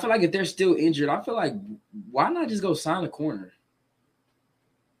 and I feel like if they're still injured, I feel like why not just go sign a corner?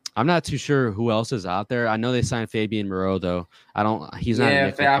 I'm not too sure who else is out there. I know they signed Fabian Moreau, though. He's not a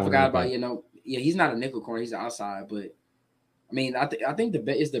nickel corner. I forgot about, he's not a nickel corner. He's outside. But, I mean, I think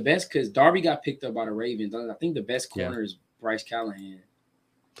it's the best because Darby got picked up by the Ravens. I think the best corner is Bryce Callahan.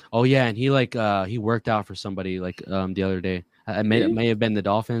 Oh, yeah, and he worked out for somebody the other day. It may have been the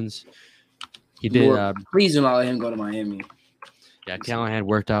Dolphins. He did. Lord, please do not let him go to Miami. Yeah, Callahan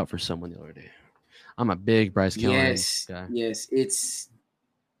worked out for someone the other day. I'm a big Bryce Callahan guy. Yes, it's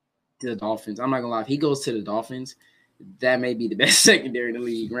the Dolphins. I'm not gonna lie. If he goes to the Dolphins, that may be the best secondary in the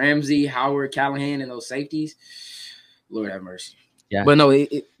league. Ramsey, Howard, Callahan, and those safeties. Lord have mercy. Yeah. But no,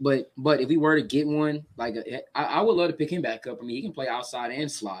 but if we were to get one, I would love to pick him back up. I mean, he can play outside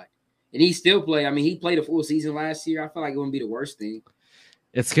and slot, and he still play. I mean, he played a full season last year. I feel like it wouldn't be the worst thing.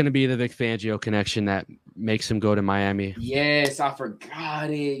 It's going to be the Vic Fangio connection that makes him go to Miami. Yes, I forgot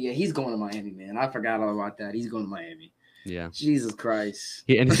it. Yeah, he's going to Miami, man. I forgot all about that. He's going to Miami. Yeah. Jesus Christ.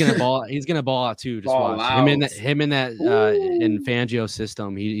 And he's going to ball. He's going to ball out too. Just watch him in that in Fangio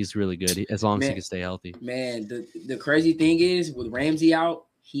system. He's really good as long as he can stay healthy. Man, the crazy thing is with Ramsey out,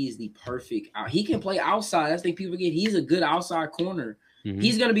 he's the perfect out. He can play outside. That's the thing people forget. He's a good outside corner. Mm-hmm.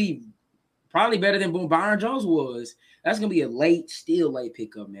 He's going to be probably better than Byron Jones was. That's gonna be a late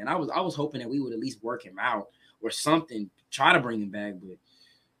pickup, man. I was hoping that we would at least work him out or something, try to bring him back. But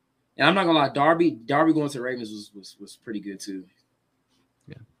and I'm not gonna lie, Darby going to the Ravens was pretty good too.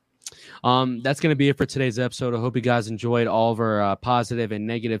 Yeah. That's gonna be it for today's episode. I hope you guys enjoyed all of our positive and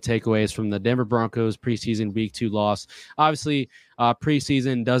negative takeaways from the Denver Broncos preseason week 2 loss. Obviously,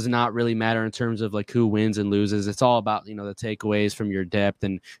 preseason does not really matter in terms of who wins and loses. It's all about the takeaways from your depth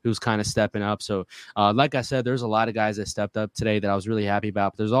and who's kind of stepping up. So like I said, there's a lot of guys that stepped up today that I was really happy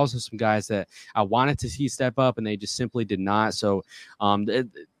about, but there's also some guys that I wanted to see step up and they just simply did not. So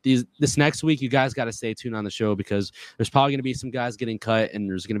this next week, you guys got to stay tuned on the show because there's probably going to be some guys getting cut and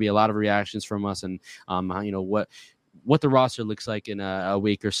there's going to be a lot of reactions from us and what the roster looks like in a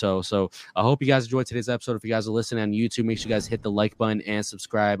week or so. So I hope you guys enjoyed today's episode. If you guys are listening on YouTube, make sure you guys hit the like button and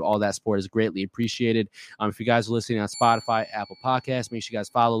subscribe. All that support is greatly appreciated. If you guys are listening on Spotify, Apple Podcasts, make sure you guys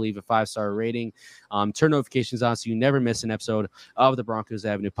follow, leave a 5-star rating, turn notifications on so you never miss an episode of the Broncos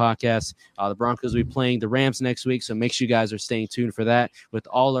Avenue podcast. The Broncos will be playing the Rams next week, so make sure you guys are staying tuned for that with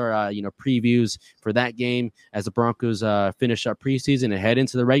all our previews for that game as the Broncos finish up preseason and head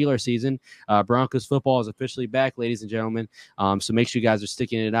into the regular season. Broncos football is officially back, ladies and gentlemen. So make sure you guys are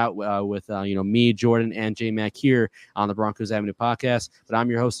sticking it out with me, Jordan, and J-Mac here on the Broncos Avenue podcast. But I'm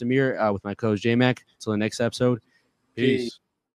your host, Amir, with my coach, J-Mac. Until the next episode, peace.